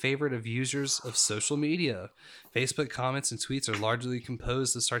is a favorite of users of social media. Facebook comments and tweets are largely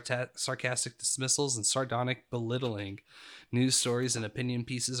composed of sarcastic dismissals and sardonic belittling. News stories and opinion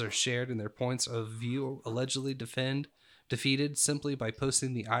pieces are shared, and their points of view allegedly defeated simply by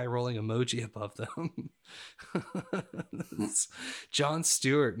posting the eye-rolling emoji above them. Jon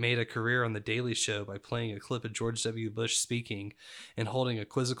Stewart made a career on The Daily Show by playing a clip of George W. Bush speaking and holding a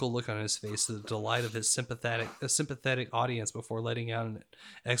quizzical look on his face to the delight of his sympathetic audience before letting out an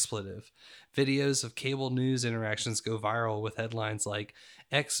expletive. Videos of cable news interactions go viral with headlines like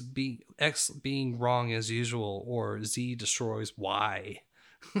X being wrong as usual or Z destroys Y.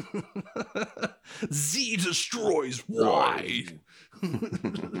 Z destroys Y.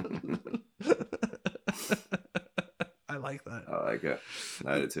 I like that. I like it.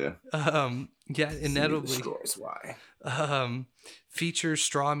 I do too. Yeah, inevitably Z destroys Y. Features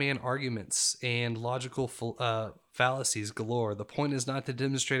straw man arguments and logical fallacies galore. The point is not to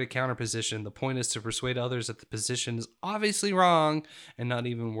demonstrate a counterposition. The point is to persuade others that the position is obviously wrong and not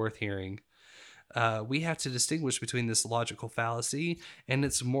even worth hearing. We have to distinguish between this logical fallacy and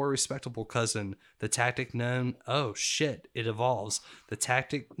its more respectable cousin, the tactic known, it evolves, the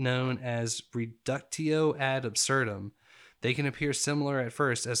tactic known as reductio ad absurdum. They can appear similar at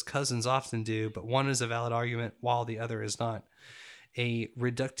first, as cousins often do, but one is a valid argument while the other is not. A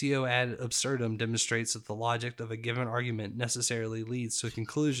reductio ad absurdum demonstrates that the logic of a given argument necessarily leads to a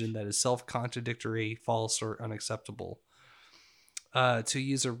conclusion that is self-contradictory, false, or unacceptable. To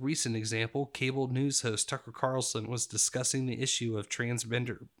use a recent example, cable news host Tucker Carlson was discussing the issue of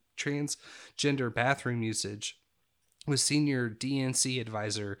transgender bathroom usage with senior DNC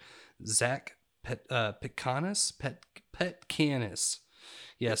advisor Zach Petkanis.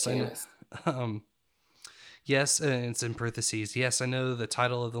 Yes, I know. Yes, and it's in parentheses. Yes, I know the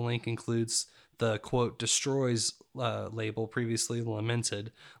title of the link includes the quote destroys label previously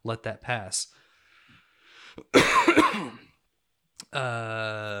lamented. Let that pass.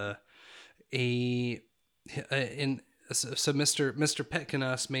 So Mr.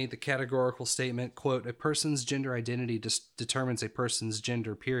 Petkanis made the categorical statement, quote, a person's gender identity determines a person's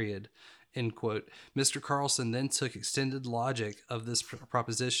gender, period, end quote. Mr. Carlson then took extended logic of this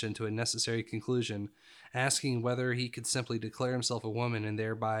proposition to a necessary conclusion, asking whether he could simply declare himself a woman and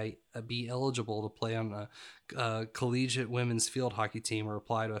thereby be eligible to play on a collegiate women's field hockey team or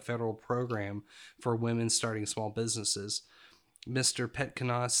apply to a federal program for women starting small businesses. Mr.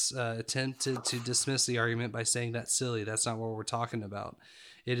 Petkanis attempted to dismiss the argument by saying that's silly. That's not what we're talking about.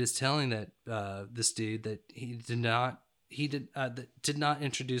 It is telling that this dude that he did not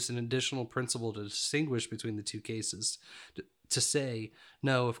introduce an additional principle to distinguish between the two cases. To say,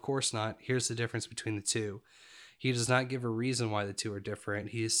 no, of course not. Here's the difference between the two. He does not give a reason why the two are different.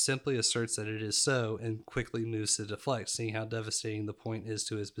 He simply asserts that it is so and quickly moves to deflect, seeing how devastating the point is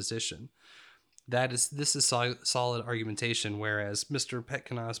to his position. This is solid argumentation, whereas Mr.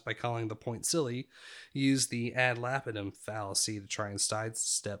 Petkanis, by calling the point silly, used the ad lapidem fallacy to try and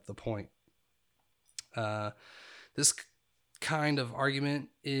sidestep the point. This kind of argument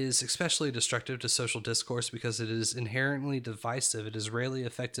is especially destructive to social discourse because it is inherently divisive. It is rarely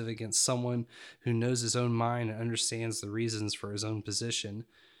effective against someone who knows his own mind and understands the reasons for his own position.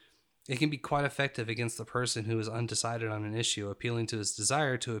 It can be quite effective against the person who is undecided on an issue, appealing to his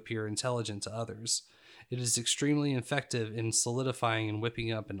desire to appear intelligent to others. It is extremely effective in solidifying and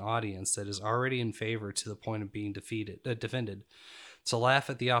whipping up an audience that is already in favor to the point of being defended. To laugh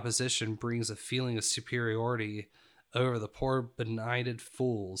at the opposition brings a feeling of superiority over the poor benighted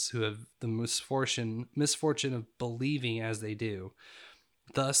fools who have the misfortune of believing as they do.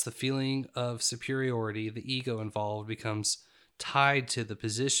 Thus, the feeling of superiority, the ego involved, becomes tied to the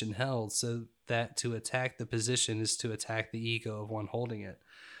position held, so that to attack the position is to attack the ego of one holding it,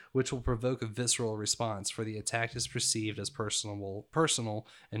 which will provoke a visceral response, for the attack is perceived as personal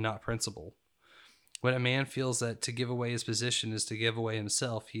and not principle. When a man feels that to give away his position is to give away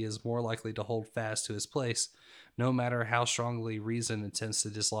himself, he is more likely to hold fast to his place, no matter how strongly reason attempts to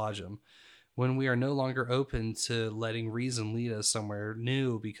dislodge him. When we are no longer open to letting reason lead us somewhere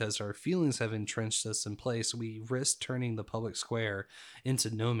new because our feelings have entrenched us in place, we risk turning the public square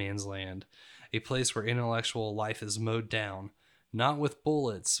into no man's land, a place where intellectual life is mowed down, not with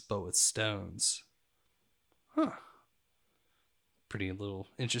bullets, but with stones. Pretty little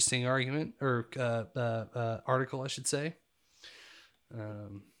interesting argument, or article, I should say.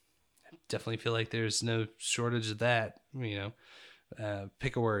 Definitely feel like there's no shortage of that.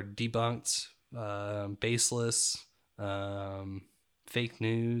 Pick a word: debunked, baseless, fake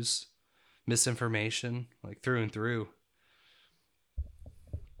news, misinformation, like through and through.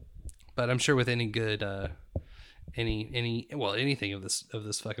 But I'm sure with any good, anything of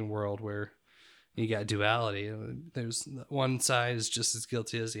this fucking world where you got duality, there's one side is just as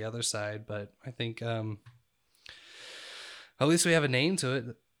guilty as the other side. But I think at least we have a name to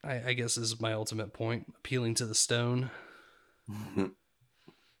it. I guess is my ultimate point. Appealing to the stone.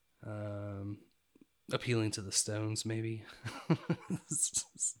 Appealing to the stones, maybe.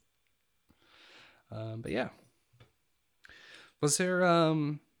 But yeah. Was there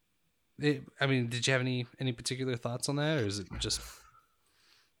did you have any particular thoughts on that, or is it just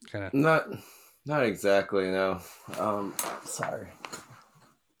kind of not exactly, no. Sorry,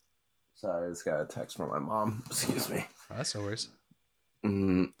 I just got a text from my mom. Excuse me. Oh, that's no worries.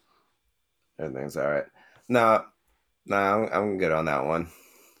 Everything's all right. No, I'm good on that one.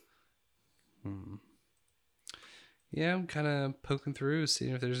 Yeah, I'm kind of poking through,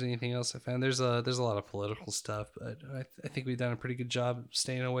 seeing if there's anything else I found. There's a lot of political stuff, but I think we've done a pretty good job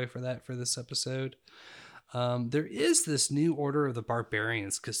staying away from that for this episode. There is this New Order of the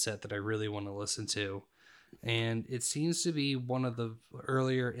Barbarians cassette that I really want to listen to, and it seems to be one of the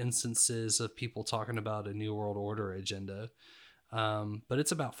earlier instances of people talking about a New World Order agenda. But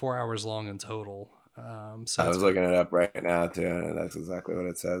it's about 4 hours long in total. So I was looking it up right now too, and that's exactly what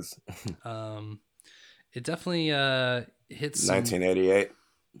it says. It definitely hits 1988.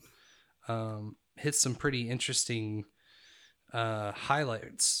 Hits some pretty interesting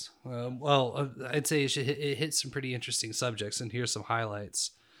highlights. I'd say it hits some pretty interesting subjects, and here's some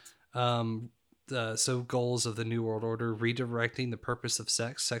highlights. So goals of the New World Order: redirecting the purpose of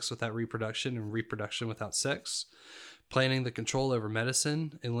sex without reproduction, and reproduction without sex. Planning the control over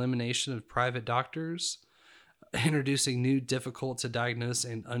medicine, elimination of private doctors, introducing new difficult to diagnose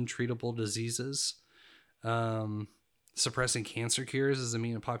and untreatable diseases, suppressing cancer cures as a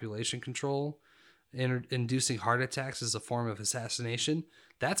means of population control, inducing heart attacks as a form of assassination.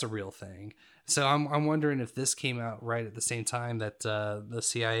 That's a real thing. So I'm wondering if this came out right at the same time that the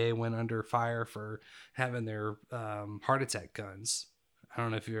CIA went under fire for having their heart attack guns. I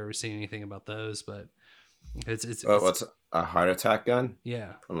don't know if you've ever seen anything about those, but it's what's a heart attack gun?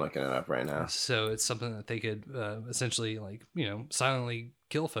 Yeah, I'm looking it up right now. So it's something that they could essentially, like, silently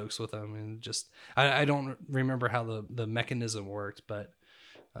kill folks with them, and just I don't remember how the mechanism worked, but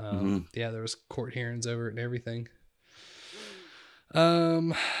yeah, there was court hearings over it and everything.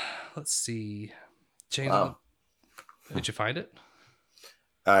 Let's see, Wow. Did you find it?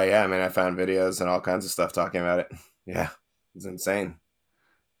 Yeah, I found videos and all kinds of stuff talking about it. Yeah, it's insane.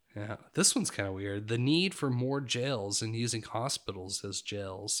 Yeah, this one's kind of weird. The need for more jails and using hospitals as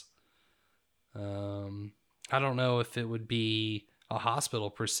jails. I don't know if it would be a hospital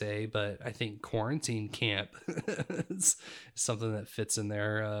per se, but I think quarantine camp is something that fits in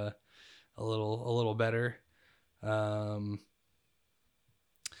there a little better.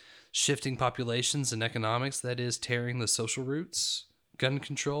 Shifting populations and economics, that is tearing the social roots. Gun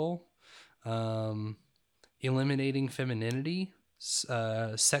control. Eliminating femininity.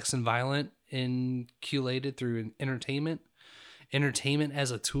 Sex and violent inculated through entertainment as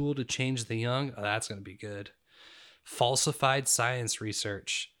a tool to change the young. Oh, that's going to be good. falsified science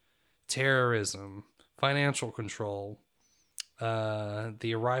research, terrorism, financial control,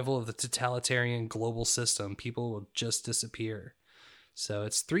 the arrival of the totalitarian global system. People will just disappear. So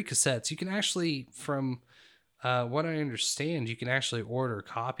it's 3 cassettes. You can actually, from what I understand, you can actually order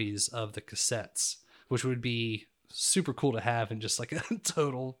copies of the cassettes, which would be super cool to have in just like a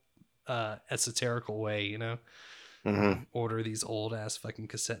total esoterical way, you know? Order these old ass fucking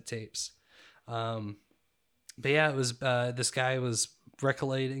cassette tapes. But yeah, it was this guy was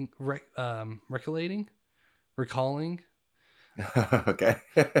recalling. Okay.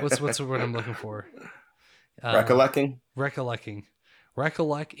 What's the word I'm looking for? Recollecting.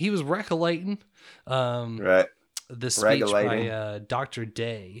 He was recollecting. Right. The speech by Dr.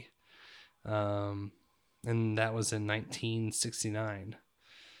 Day, and that was in 1969.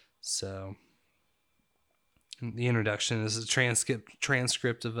 So the introduction is a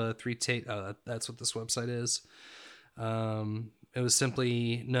transcript of a 3 tape. Oh, that's what this website is. It was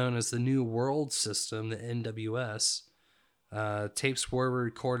simply known as the New World System, the NWS. Tapes were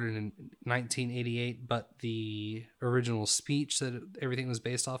recorded in 1988, but the original speech that everything was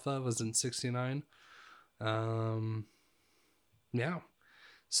based off of was in 69. Yeah.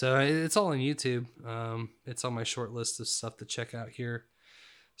 So it's all on YouTube. It's on my short list of stuff to check out here.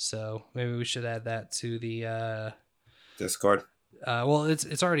 So maybe we should add that to the Discord. Well,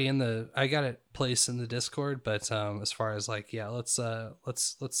 it's already in the. I got it placed in the Discord, but as far as like, yeah, let's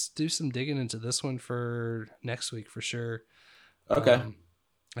do some digging into this one for next week for sure. Okay.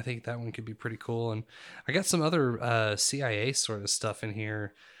 I think that one could be pretty cool, and I got some other CIA sort of stuff in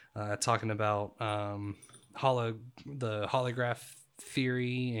here, talking about the holograph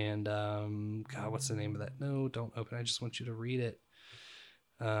theory and God, what's the name of that? No, don't open. I just want you to read it.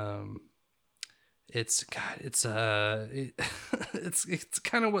 It's it's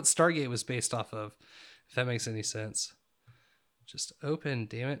kind of what Stargate was based off of, if that makes any sense. Just open,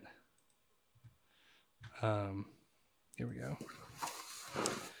 damn it. Here we go.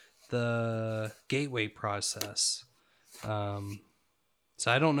 The gateway process. So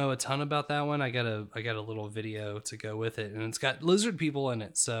I don't know a ton about that one. I got a little video to go with it, and it's got lizard people in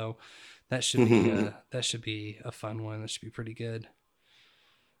it, so that should be a fun one. That should be pretty good.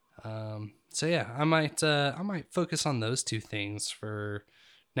 So yeah, I might focus on those 2 things for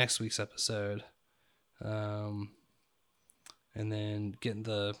next week's episode. And then getting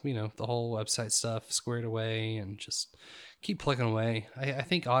the whole website stuff squared away and just keep plugging away. I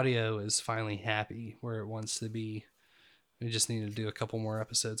think audio is finally happy where it wants to be. We just need to do a couple more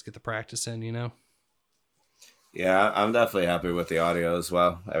episodes, get the practice in, you know? Yeah, I'm definitely happy with the audio as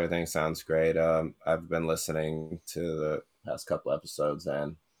well. Everything sounds great. I've been listening to the past couple episodes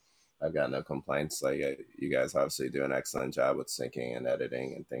and I've got no complaints. Like you guys obviously do an excellent job with syncing and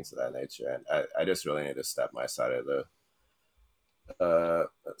editing and things of that nature. And I just really need to step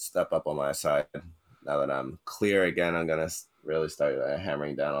up on my side. Now that I'm clear again, I'm going to really start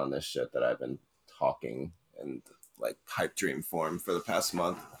hammering down on this shit that I've been talking in like pipe dream form for the past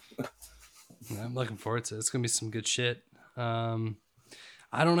month. I'm looking forward to it. It's going to be some good shit. I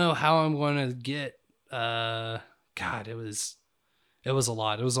don't know how I'm going to get, God, it was a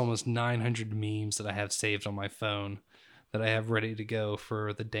lot. It was almost 900 memes that I have saved on my phone that I have ready to go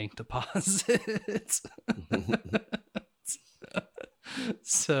for the dank deposits.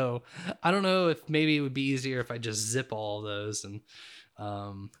 So I don't know if maybe it would be easier if I just zip all those and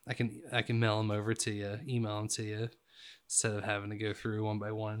I can mail them over to you, email them to you instead of having to go through one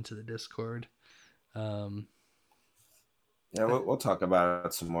by one to the Discord. Yeah, we'll talk about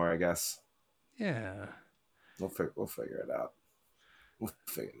it some more, I guess. Yeah, we'll figure it out. We'll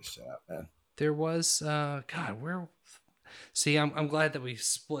figure this shit out, man. There was God, where? See, I'm glad that we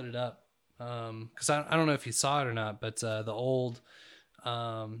split it up because I don't know if you saw it or not, but the old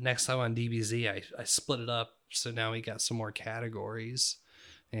Next Time on DBZ, I split it up, so now we got some more categories.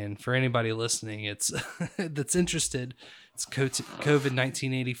 And for anybody listening, it's that's interested, it's COVID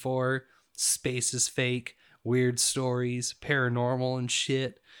 1984, Space is Fake, Weird Stories, Paranormal and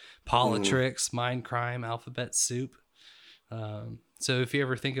Shit, Politrix, Mind Crime, Alphabet Soup. So if you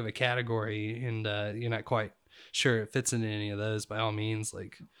ever think of a category and you're not quite sure it fits into any of those, by all means,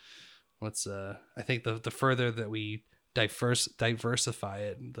 like let's I think the further that we diversify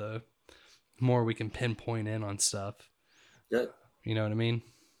it, the more we can pinpoint in on stuff. Good. You know what I mean?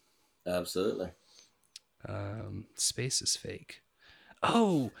 Absolutely. Space is Fake.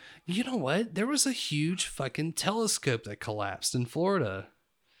 Oh, you know what? There was a huge fucking telescope that collapsed in Florida.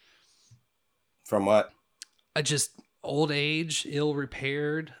 From what? Just old age, ill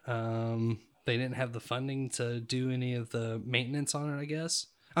repaired. They didn't have the funding to do any of the maintenance on it, I guess.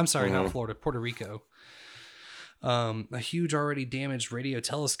 I'm sorry, not Florida, Puerto Rico. A huge already damaged radio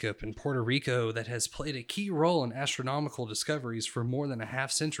telescope in Puerto Rico that has played a key role in astronomical discoveries for more than a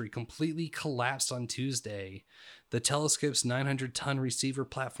half century completely collapsed on Tuesday. The telescope's 900-ton receiver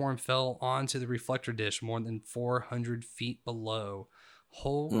platform fell onto the reflector dish more than 400 feet below.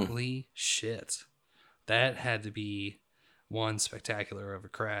 Holy shit. That had to be one spectacular of a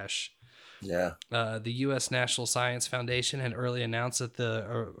crash. Yeah. The U.S. National Science Foundation had early announced that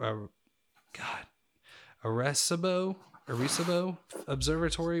the Arecibo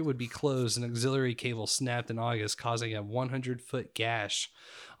Observatory would be closed. An auxiliary cable snapped in August, causing a 100-foot gash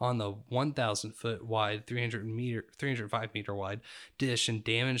on the 1,000-foot wide, 305 meter wide dish and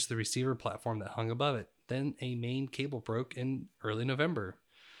damaged the receiver platform that hung above it. Then a main cable broke in early November.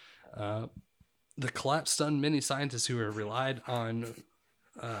 The collapse stunned many scientists who had relied on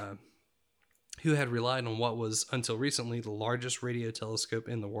what was until recently the largest radio telescope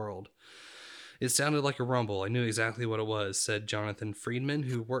in the world. It sounded like a rumble. I knew exactly what it was, said Jonathan Friedman,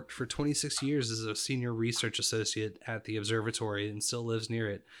 who worked for 26 years as a senior research associate at the observatory and still lives near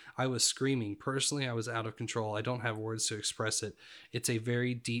it. I was screaming. Personally, I was out of control. I don't have words to express it. It's a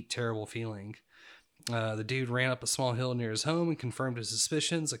very deep, terrible feeling. The dude ran up a small hill near his home and confirmed his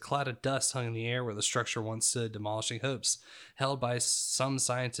suspicions. A cloud of dust hung in the air where the structure once stood, demolishing hopes held by some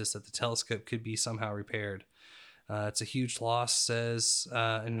scientists that the telescope could be somehow repaired. It's a huge loss, says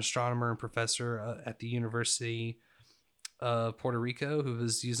an astronomer and professor at the University of Puerto Rico who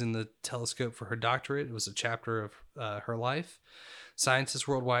was using the telescope for her doctorate. It was a chapter of her life. Scientists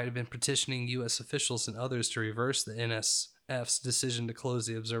worldwide have been petitioning U.S. officials and others to reverse the NSF's decision to close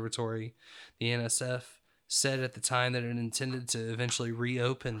the observatory. The NSF said at the time that it intended to eventually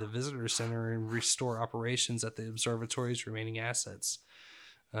reopen the visitor center and restore operations at the observatory's remaining assets.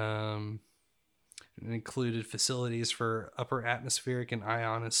 It included facilities for upper atmospheric and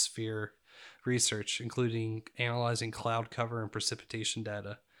ionosphere research, including analyzing cloud cover and precipitation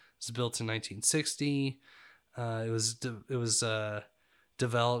data. It was built in 1960. It was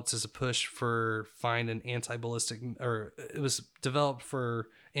developed as a push for it was developed for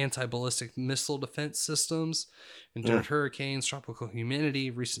anti-ballistic missile defense systems, endured hurricanes, tropical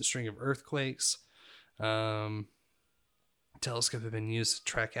humidity, recent string of earthquakes. Telescope had been used to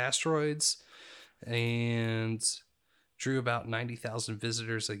track asteroids and drew about 90,000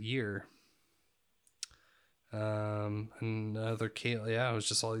 visitors a year. Another cable, it was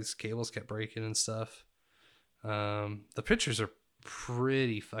just all these cables kept breaking and stuff. The pictures are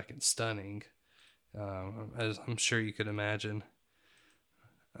pretty fucking stunning, as I'm sure you could imagine.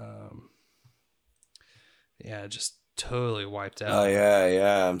 Just totally wiped out. Oh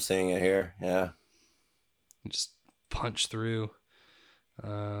yeah, I'm seeing it here. Yeah, just punched through.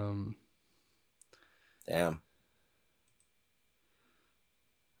 Damn.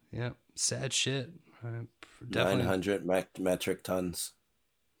 Yep, sad shit. Definitely 900 metric tons.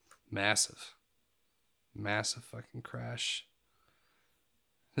 Massive fucking crash.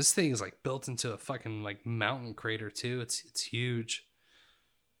 This thing is like built into a fucking like mountain crater too. It's huge.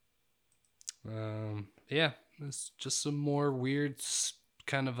 It's just some more weird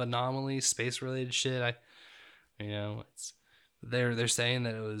kind of anomaly, space related shit. They're saying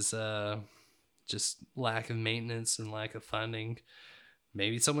that it was just lack of maintenance and lack of funding.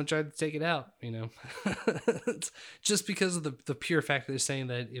 Maybe someone tried to take it out, It's just because of the pure fact that they're saying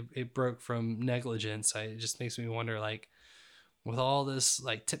that it broke from negligence. It just makes me wonder, like, with all this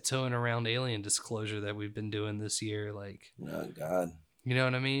like tiptoeing around alien disclosure that we've been doing this year, like, oh god, you know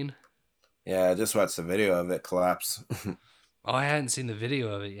what I mean? Yeah, I just watched the video of it collapse. Oh, I hadn't seen the video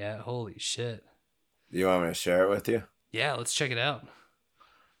of it yet. Holy shit. Do you want me to share it with you? Yeah, let's check it out.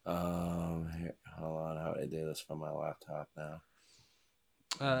 Here, hold on. How do I do this from my laptop now?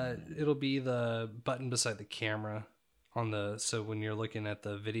 It'll be the button beside the camera so when you're looking at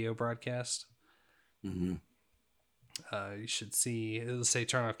the video broadcast, you should see, it'll say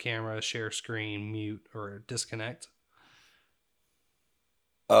turn off camera, share screen, mute, or disconnect.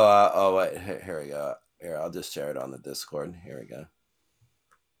 Oh, wait, here we go. Here, I'll just share it on the Discord. Here we go.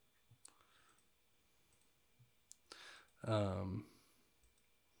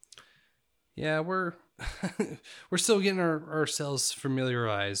 We're we're still getting ourselves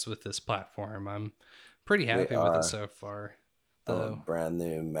familiarized with this platform. I'm pretty happy with it so far. I'm a brand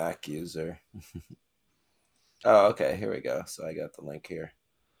new Mac user. Oh, okay. Here we go. So I got the link here.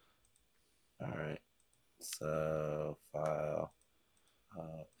 All right. So file,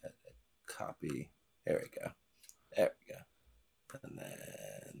 edit, copy. There we go. There we go. And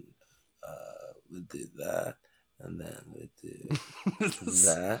then we'll do that. And then we do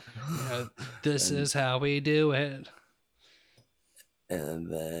that. This is how we do it.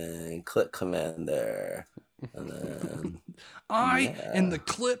 And then click Command there. And then I am the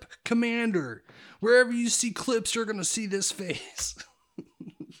clip commander. Wherever you see clips, you're gonna see this face.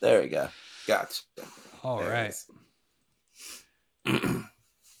 There we go. Gotcha. All There it right. is.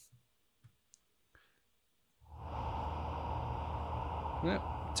 Yep.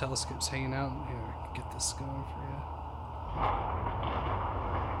 Telescope's hanging out. Here, I can get this going for you.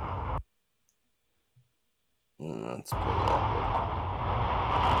 That's pretty awkward.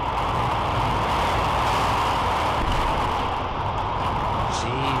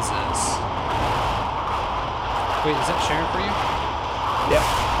 Jesus. Wait, is that sharing for you? Yep.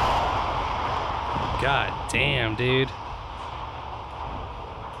 God damn, dude.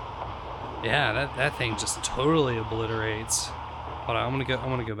 Yeah, that thing just totally obliterates. Hold on, I'm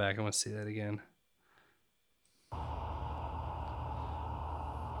gonna go back. I want to see that again.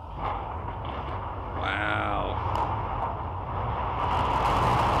 Wow.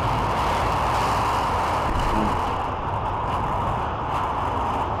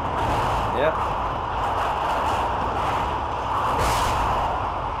 Yep.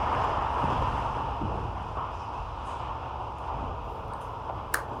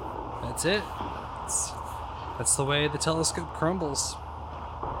 That's it. That's the way the telescope crumbles.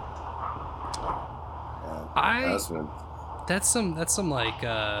 That's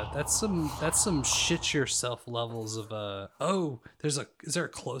some shit yourself levels of is there a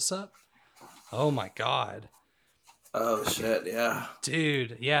close up? Oh my god. Oh shit, yeah.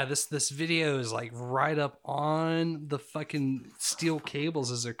 Dude, yeah, this video is like right up on the fucking steel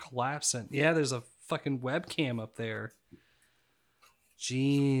cables as they're collapsing. Yeah, there's a fucking webcam up there.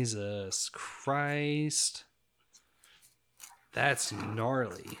 Jesus Christ. That's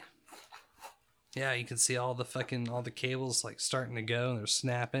gnarly. Yeah, you can see all the cables like starting to go and they're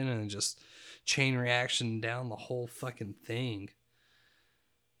snapping and just chain reaction down the whole fucking thing.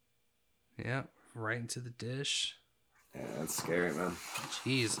 Yeah, right into the dish. Yeah, that's scary, man.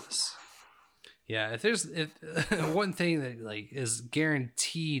 Jesus. Yeah, if one thing that like is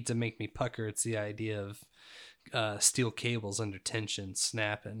guaranteed to make me pucker, it's the idea of steel cables under tension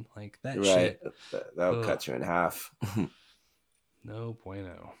snapping like that. Right, shit. That'll cut you in half. No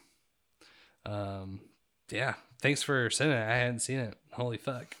bueno. Yeah, thanks for sending it. I hadn't seen it. Holy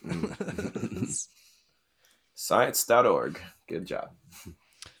fuck. Science.org. Good job.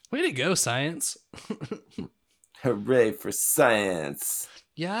 Way to go, science. Hooray for science.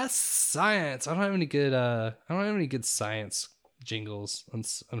 Yes, science. I don't have any good science jingles,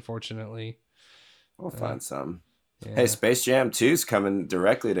 unfortunately. We'll find some. Yeah. Hey, Space Jam 2 is coming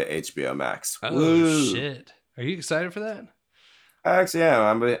directly to HBO Max. Oh, Woo. shit. Are you excited for that? I actually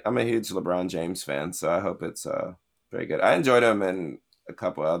am. I'm a huge LeBron James fan, so I hope it's very good. I enjoyed him in a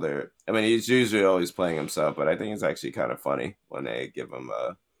couple other. I mean, he's usually always playing himself, but I think it's actually kind of funny when they give him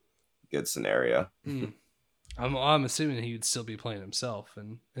a good scenario. I'm assuming he would still be playing himself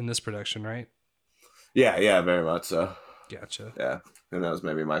in this production, right? Yeah, very much so. Gotcha. Yeah. Who knows?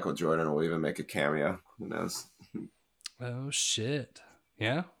 Maybe Michael Jordan will even make a cameo. Who knows? Oh, shit.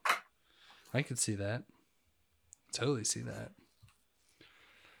 Yeah. I could see that. Totally see that.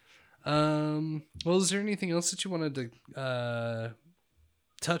 Well, is there anything else that you wanted to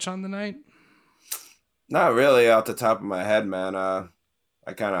touch on tonight? Not really off the top of my head, man. I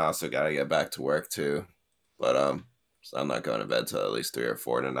kind of also got to get back to work too. But so I'm not going to bed till at least 3 or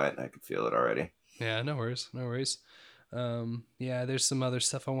 4 tonight. I can feel it already. Yeah, no worries. Yeah, there's some other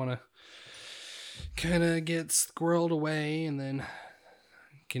stuff I want to kind of get squirreled away, and then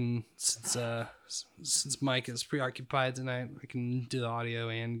since Mike is preoccupied tonight, I can do the audio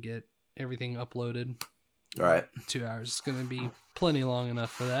and get everything uploaded. All right. 2 hours is going to be plenty long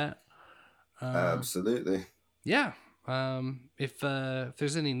enough for that. Absolutely. Yeah. If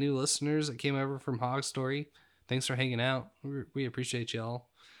there's any new listeners that came over from Hog Story, thanks for hanging out. We appreciate y'all.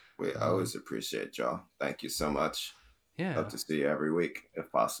 We always appreciate y'all. Thank you so much. Yeah. Hope to see you every week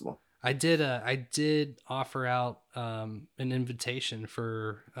if possible. I did offer out an invitation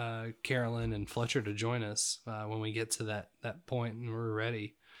for Carolyn and Fletcher to join us when we get to that point and we're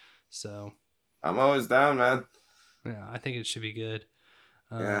ready. So I'm always down, man. Yeah, I think it should be good.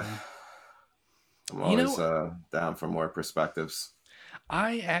 Yeah. I'm always down for more perspectives.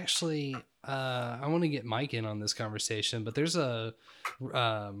 I actually I want to get Mike in on this conversation, but there's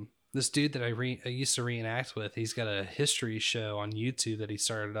this dude that I used to reenact with. He's got a history show on YouTube that he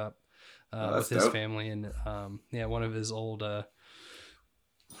started up with his family and one of his old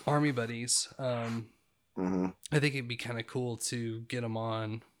army buddies. I think it'd be kind of cool to get him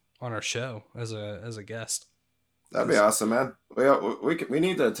on our show as a guest. That'd be awesome, man. We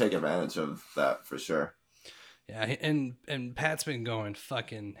need to take advantage of that for sure. Yeah, and Pat's been going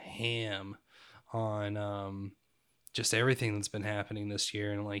fucking ham on just everything that's been happening this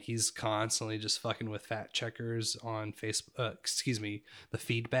year, and like he's constantly just fucking with fact checkers on Facebook, the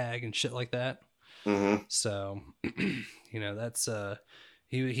feedback and shit like that. Mm-hmm. So, you know, that's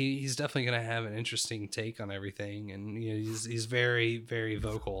he's definitely gonna have an interesting take on everything, and you know, he's very, very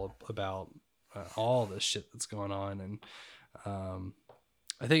vocal about all this shit that's going on, and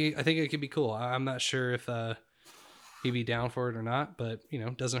I think it could be cool. I'm not sure if he'd be down for it or not, but you know,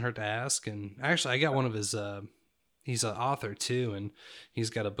 doesn't hurt to ask. And actually, I got one of his. He's an author too, and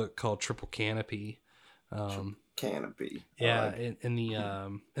he's got a book called Triple Canopy. Canopy. Yeah, in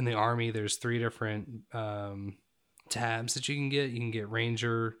the Army, there's 3 different tabs that you can get. You can get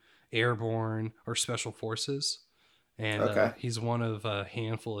Ranger, Airborne, or Special Forces. And he's one of a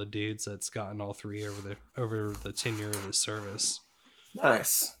handful of dudes that's gotten all 3 over the tenure of his service.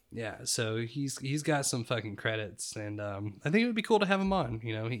 Nice. Yeah, so he's got some fucking credits, and I think it would be cool to have him on.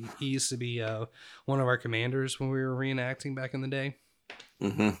 You know, he used to be one of our commanders when we were reenacting back in the day.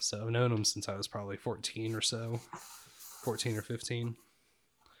 Mm-hmm. So I've known him since I was probably 14 or 15.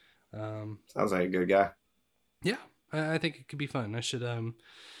 Sounds like a good guy. Yeah, I think it could be fun. I should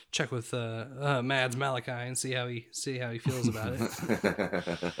check with Mads Malachi and see how he feels about it.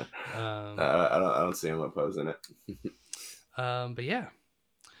 I don't see him opposing it. But yeah.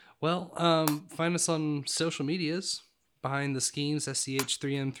 Well, find us on social medias, Behind the Schemes,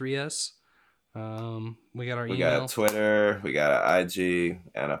 SCH3M3S. We got our email. We got a Twitter, we got an IG,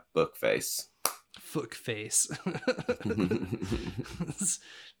 and a Bookface. Bookface.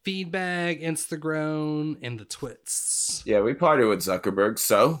 Feedback, Instagram, and the twits. Yeah, we partied with Zuckerberg,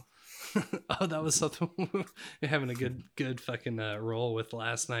 so. Oh, that was something we're having a good fucking roll with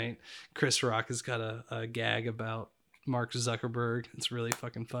last night. Chris Rock has got a gag about Mark Zuckerberg. It's really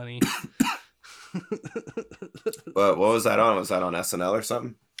fucking funny. What was that on? Was that on SNL or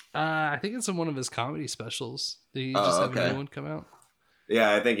something? I think it's in one of his comedy specials. Did he just have a new one come out?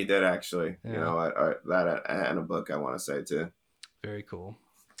 Yeah, I think he did actually. Yeah. You know, that and a book I want to say too. Very cool.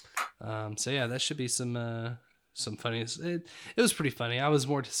 So yeah, that should be some funny. It was pretty funny. I was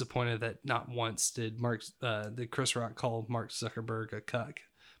more disappointed that not once did Chris Rock call Mark Zuckerberg a cuck.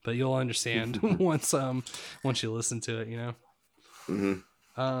 But you'll understand once you listen to it, you know.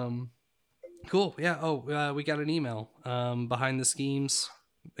 Mm-hmm. Cool. Yeah. Oh, we got an email. Behind the Schemes,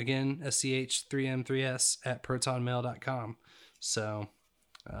 again, SCH3M3S at protonmail.com. So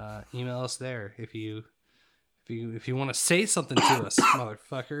email us there if you want to say something to us,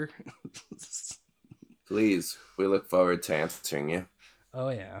 motherfucker. Please, we look forward to answering you. Oh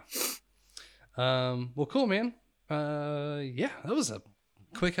yeah. Well, cool, man. Yeah, that was a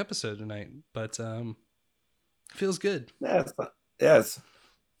quick episode tonight, but feels good. Yeah, it's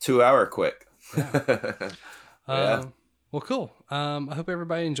 2 hour quick. Yeah. Yeah. Well, cool. I hope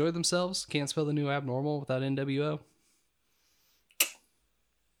everybody enjoyed themselves. Can't spell the new abnormal without NWO.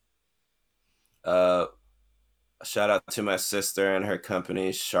 Shout out to my sister and her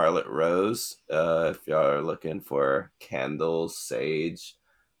company, Charlotte Rose. If y'all are looking for candles, sage,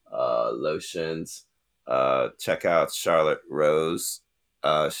 lotions, check out Charlotte Rose.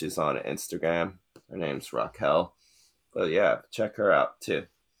 She's on Instagram. Her name's Raquel. But yeah, check her out too.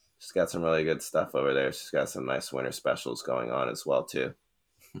 She's got some really good stuff over there. She's got some nice winter specials going on as well too.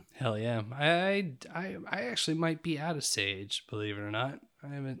 Hell yeah. I actually might be out of sage, believe it or not. I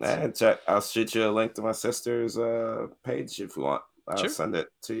haven't. Check. I'll shoot you a link to my sister's page if you want. I'll send it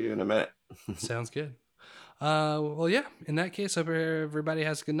to you in a minute. Sounds good. Well, yeah. In that case, hope everybody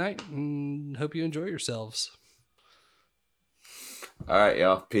has a good night and hope you enjoy yourselves. All right,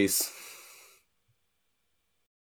 y'all. Peace.